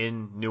play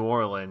in New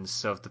Orleans.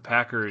 So if the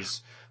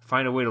Packers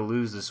find a way to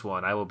lose this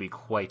one, I will be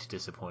quite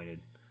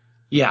disappointed.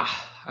 Yeah,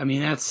 I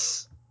mean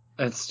that's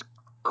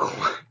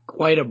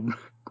quite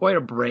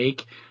a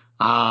break.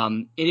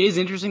 It is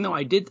interesting though.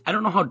 I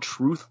don't know how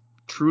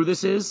true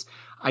this is.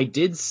 I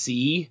did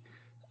see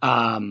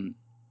something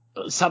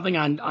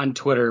on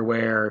Twitter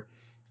where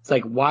it's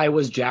like, why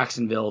was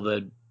Jacksonville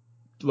the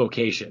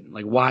location?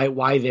 Like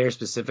why there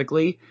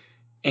specifically?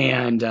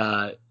 And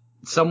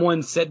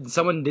someone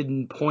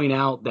didn't point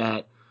out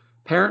that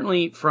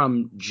apparently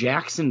from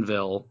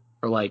Jacksonville,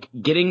 or like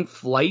getting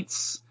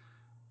flights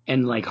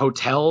and like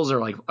hotels or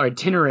like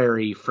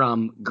itinerary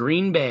from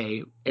Green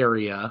Bay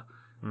area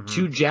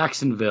to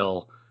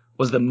Jacksonville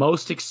was the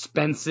most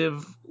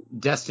expensive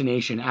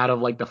destination out of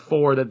like the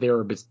 4 that they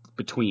were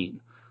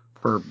between.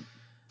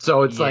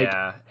 So it's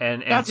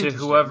and to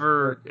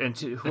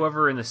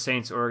whoever in the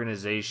Saints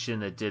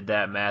organization that did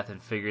that math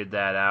and figured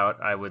that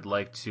out, I would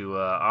like to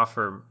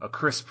offer a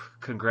crisp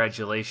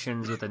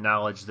congratulations, with the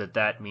knowledge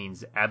that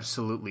means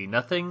absolutely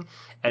nothing,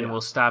 and will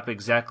stop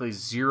exactly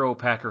 0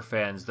 Packer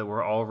fans that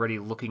were already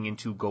looking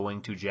into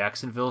going to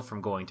Jacksonville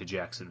from going to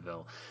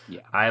Jacksonville.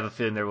 Yeah, I have a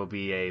feeling there will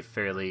be a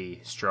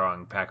fairly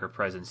strong Packer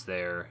presence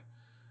there,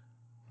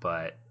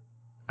 but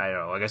I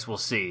don't know. I guess we'll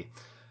see.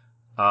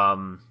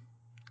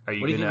 Are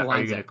you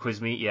gonna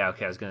quiz me? Yeah,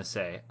 okay. I was gonna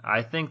say,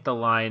 I think the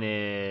line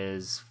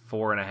is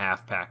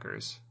 4.5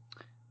 Packers.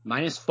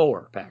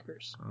 -4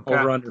 Packers. Okay.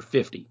 Over under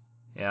 50.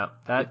 Yeah,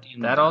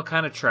 that all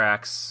kind of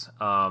tracks.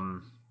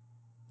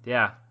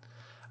 Yeah,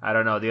 I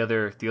don't know.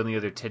 The only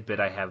other tidbit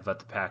I have about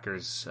the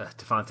Packers,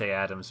 Devontae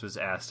Adams was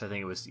asked, I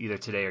think it was either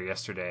today or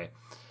yesterday,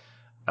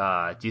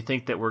 do you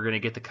think that we're gonna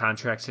get the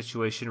contract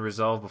situation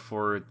resolved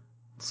before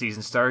the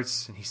season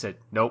starts? And he said,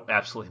 nope,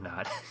 absolutely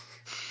not.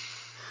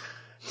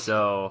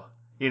 So,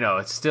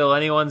 it's still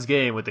anyone's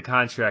game with the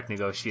contract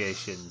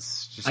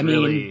negotiations.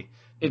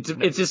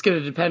 It's just going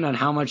to depend on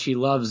how much he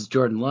loves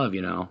Jordan Love,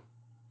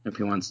 if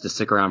he wants to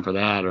stick around for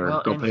that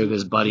or go play with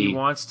his buddy. He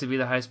wants to be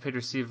the highest paid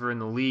receiver in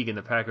the league, and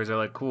the Packers are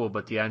like, cool,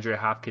 but DeAndre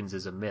Hopkins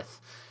is a myth.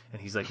 And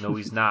he's like, no,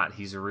 he's not.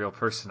 He's a real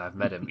person. I've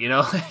met him,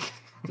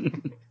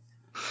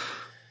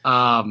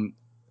 All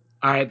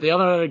right, the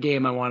other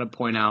game I want to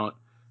point out,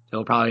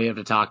 he'll probably have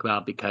to talk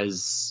about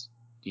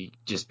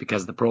just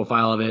because of the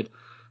profile of it.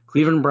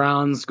 Cleveland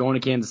Browns going to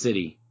Kansas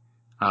City.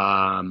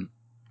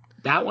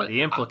 That one.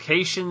 The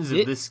implications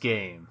of this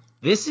game.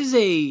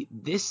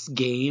 This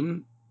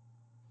game.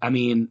 I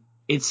mean,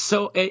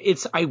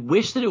 I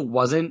wish that it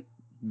wasn't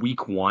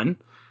week 1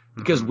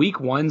 because week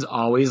 1's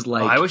always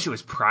like. I wish it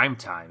was prime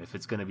time if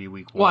it's going to be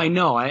week 1. Well, I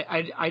know.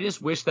 I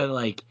just wish that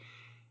like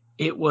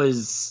it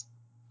was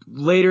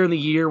later in the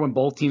year when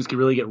both teams could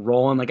really get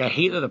rolling. Like I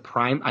hate that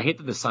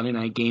the Sunday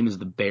night game is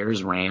the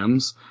Bears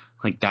Rams.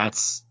 Like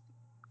that's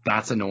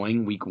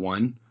annoying week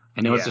 1.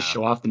 I know it's to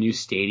show off the new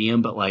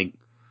stadium, but like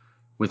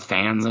with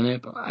fans in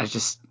it, but I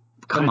just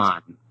come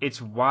on.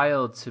 It's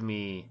wild to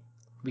me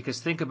because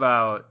think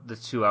about the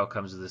two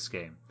outcomes of this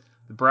game.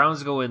 The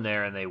Browns go in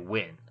there and they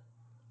win.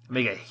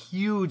 Make a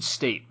huge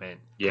statement,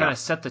 kind of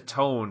set the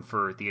tone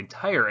for the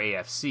entire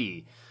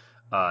AFC.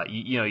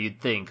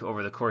 You'd think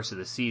over the course of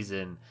the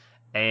season.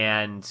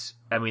 And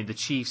I mean, the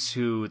Chiefs,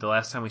 who the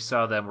last time we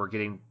saw them were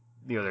getting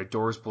their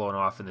doors blown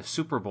off in the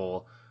Super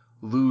Bowl,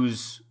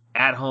 lose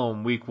at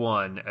home week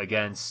 1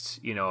 against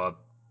a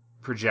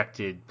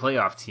projected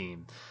playoff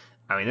team.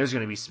 I mean, there's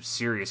going to be some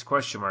serious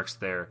question marks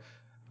there.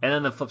 And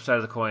then the flip side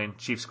of the coin,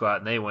 Chiefs go out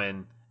and they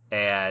win,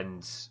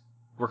 and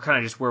we're kind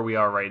of just where we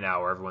are right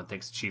now, where everyone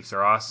thinks the Chiefs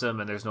are awesome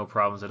and there's no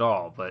problems at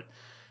all. But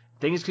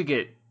things could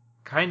get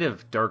kind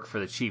of dark for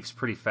the Chiefs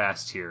pretty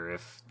fast here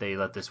if they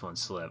let this one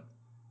slip.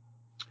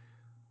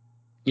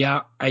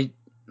 Yeah, I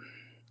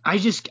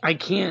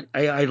can't.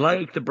 I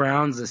like the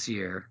Browns this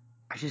year.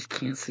 I just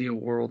can't see a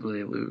world where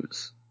they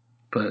lose.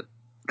 But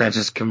that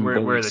just comes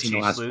where the Chiefs the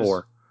last lose?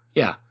 4.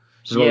 Yeah.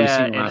 Just what we've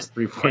seen in the last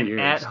 3-4 years.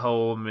 At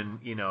home and,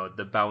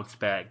 the bounce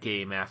back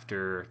game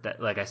after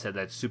that, like I said,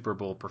 that Super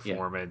Bowl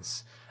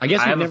performance. I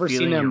guess we've never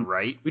seen them.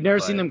 We've never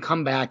seen them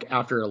come back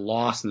after a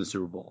loss in the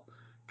Super Bowl.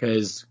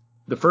 Because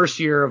the first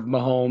year of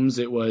Mahomes,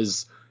 it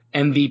was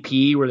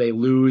MVP where they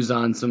lose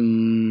on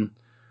some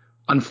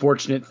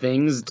unfortunate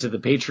things to the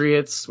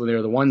Patriots when they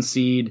were the 1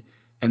 seed.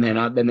 And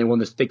then they won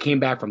this. They came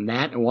back from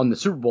that and won the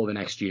Super Bowl the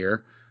next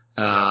year.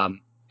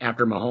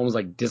 After Mahomes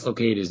like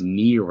dislocated his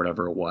knee or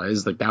whatever it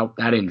was, like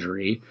that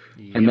injury.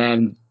 Yep. And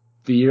then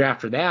the year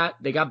after that,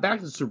 they got back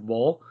to the Super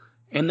Bowl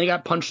and they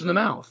got punched in the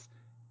mouth.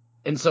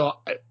 And so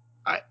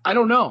I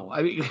don't know.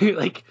 I mean,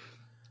 like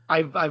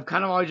I've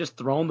kind of always just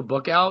thrown the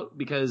book out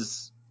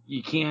because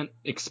you can't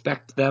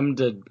expect them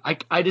to.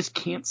 I just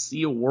can't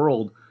see a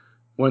world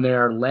when they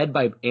are led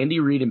by Andy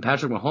Reid and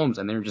Patrick Mahomes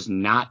and they're just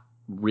not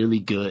really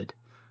good.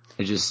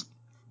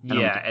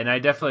 And I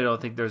definitely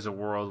don't think there's a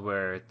world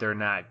where they're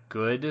not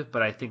good,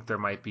 but I think there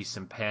might be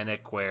some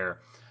panic where,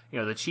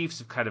 the Chiefs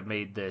have kind of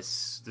made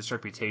this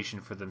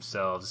reputation for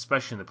themselves,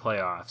 especially in the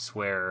playoffs,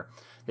 where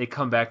they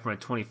come back from a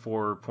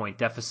 24-point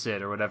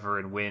deficit or whatever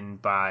and win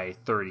by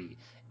 30.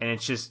 And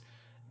it's just,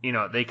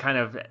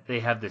 they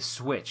have this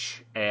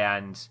switch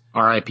and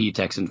RIP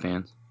Texan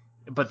fans.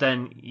 But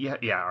then,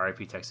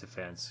 RIP Texan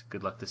fans.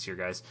 Good luck this year,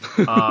 guys.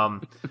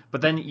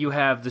 But then you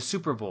have the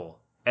Super Bowl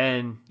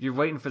and you're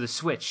waiting for the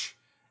switch.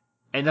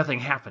 And nothing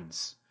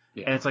happens.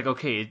 Yeah. And it's like,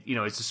 okay,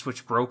 is the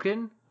switch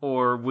broken?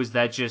 Or was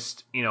that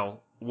just,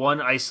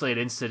 one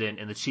isolated incident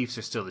and the Chiefs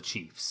are still the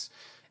Chiefs?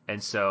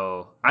 And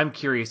so I'm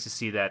curious to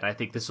see that. And I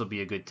think this will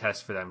be a good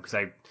test for them because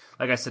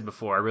like I said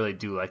before, I really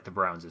do like the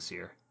Browns this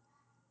year.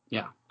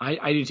 Yeah,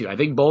 I do too. I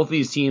think both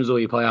these teams will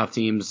be playoff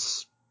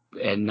teams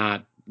and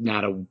not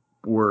a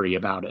worry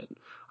about it.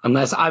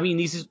 Unless, I mean,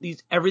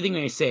 these everything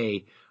I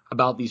say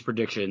about these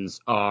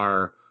predictions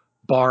are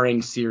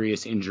barring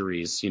serious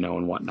injuries,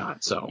 and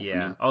whatnot. So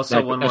yeah. I mean,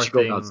 also, one more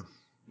thing.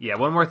 Yeah,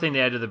 one more thing to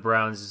add to the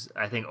Browns is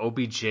I think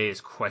OBJ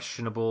is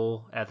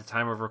questionable at the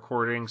time of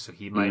recording, so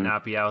he might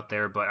not be out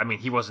there. But I mean,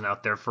 he wasn't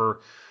out there for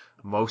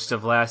most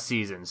of last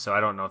season, so I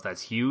don't know if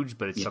that's huge,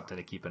 but it's something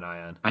to keep an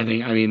eye on. I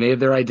mean,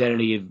 their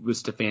identity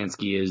with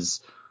Stefanski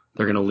is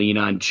they're going to lean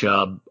on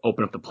Chubb,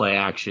 open up the play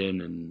action,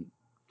 and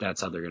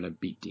that's how they're going to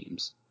beat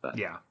teams. But.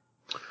 Yeah,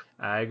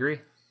 I agree.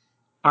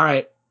 All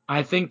right.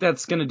 I think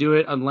that's going to do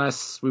it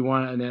unless we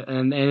want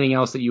and anything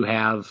else that you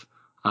have.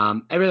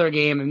 Every other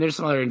game, and there's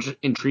some other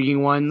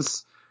intriguing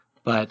ones,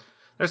 but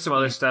there's some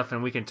other stuff,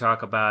 and we can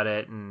talk about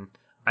it. And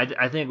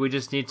I think we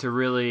just need to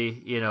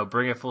really,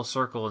 bring it full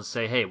circle and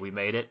say, hey, we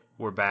made it.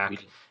 We're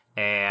back.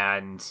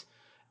 And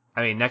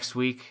I mean, next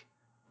week,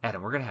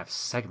 Adam, we're going to have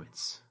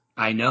segments.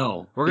 I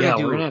know. We're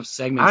going to have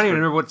segments. I don't even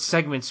remember what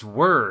segments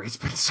were. It's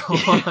been so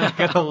long. I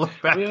got to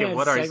look back at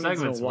what our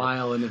segments in a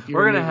while, were. And if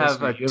we're going to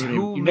have a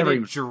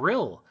 2-minute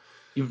drill.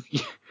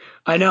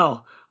 I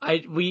know.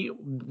 We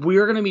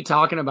are going to be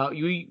talking about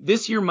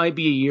this year might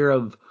be a year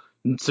of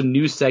some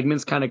new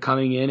segments kind of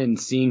coming in and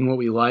seeing what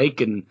we like,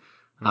 and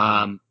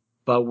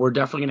but we're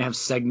definitely going to have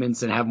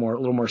segments and have a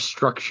little more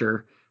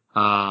structure.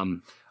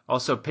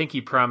 Also,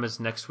 Pinky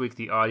promised next week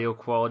the audio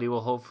quality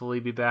will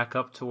hopefully be back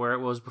up to where it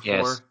was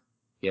before.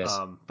 Yes.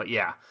 But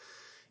yeah,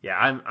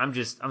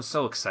 I'm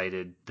so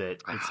excited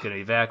that it's going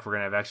to be back. We're going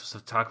to have actual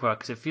stuff to talk about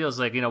because it feels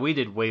like, we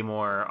did way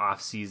more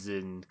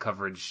off-season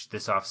coverage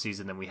this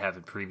off-season than we have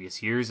in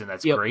previous years, and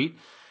that's great.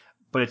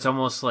 But it's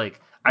almost like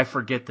I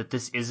forget that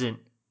this isn't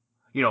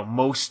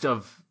most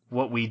of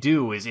what we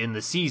do is in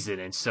the season.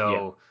 And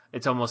so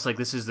it's almost like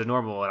this is the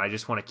normal. And I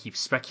just want to keep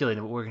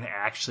speculating that we're going to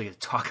actually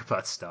talk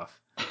about stuff.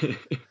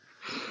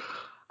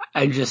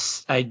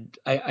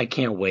 I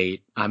can't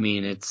wait. I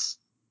mean, it's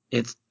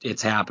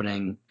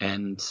happening,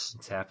 and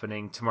it's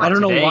happening tomorrow. I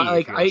don't know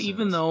why. Like,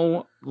 even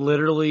though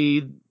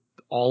literally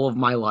all of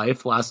my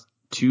life, last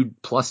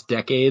 2+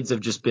 decades, have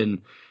just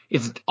been,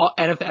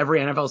 every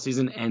NFL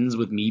season ends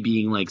with me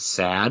being like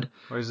sad.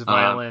 Where's the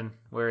violin?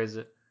 Where is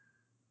it?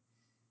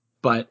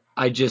 But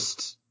I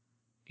just,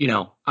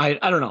 I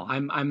don't know.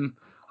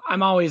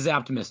 I'm always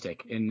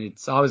optimistic, and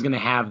it's always going to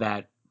have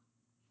that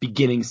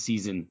beginning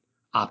season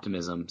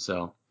optimism.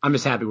 So I'm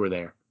just happy we're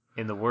there.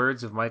 In the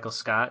words of Michael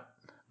Scott,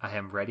 I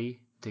am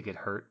ready to get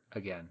hurt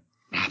again.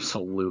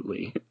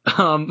 Absolutely.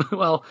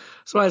 Well,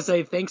 so I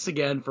say thanks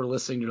again for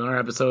listening to another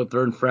episode,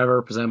 Third and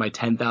Forever, presented by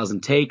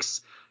 10,000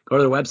 Takes. Go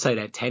to their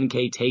website at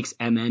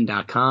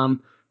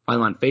 10ktakesmn.com. Find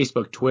them on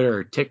Facebook,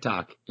 Twitter,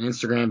 TikTok, and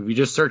Instagram. If you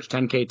just search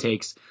 10K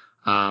Takes,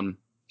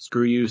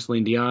 screw you,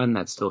 Celine Dion.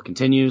 That still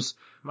continues.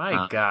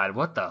 My God,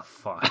 what the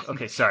fuck?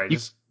 Okay, sorry.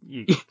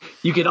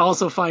 You can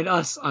also find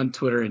us on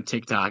Twitter and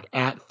TikTok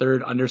at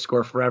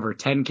Third_Forever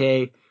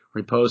 10K.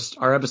 We post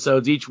our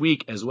episodes each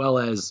week, as well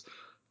as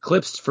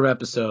clips from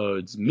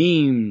episodes,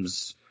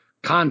 memes,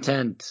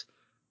 content,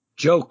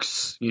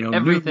 jokes,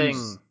 everything.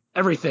 News,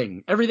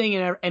 everything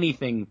and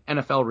anything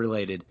NFL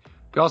related.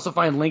 You can also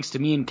find links to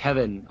me and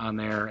Kevin on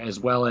there, as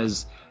well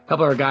as a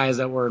couple of our guys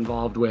that we're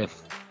involved with,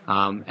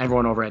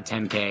 everyone over at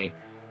 10K.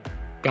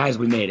 Guys,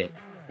 we made it.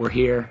 We're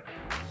here.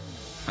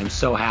 I'm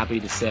so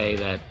happy to say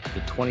that the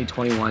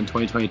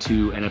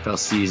 2021-2022 NFL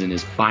season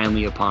is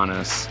finally upon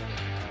us.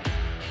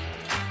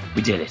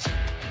 We did it.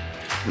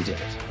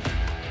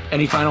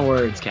 Any final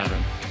words,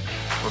 Kevin?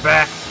 We're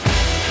back.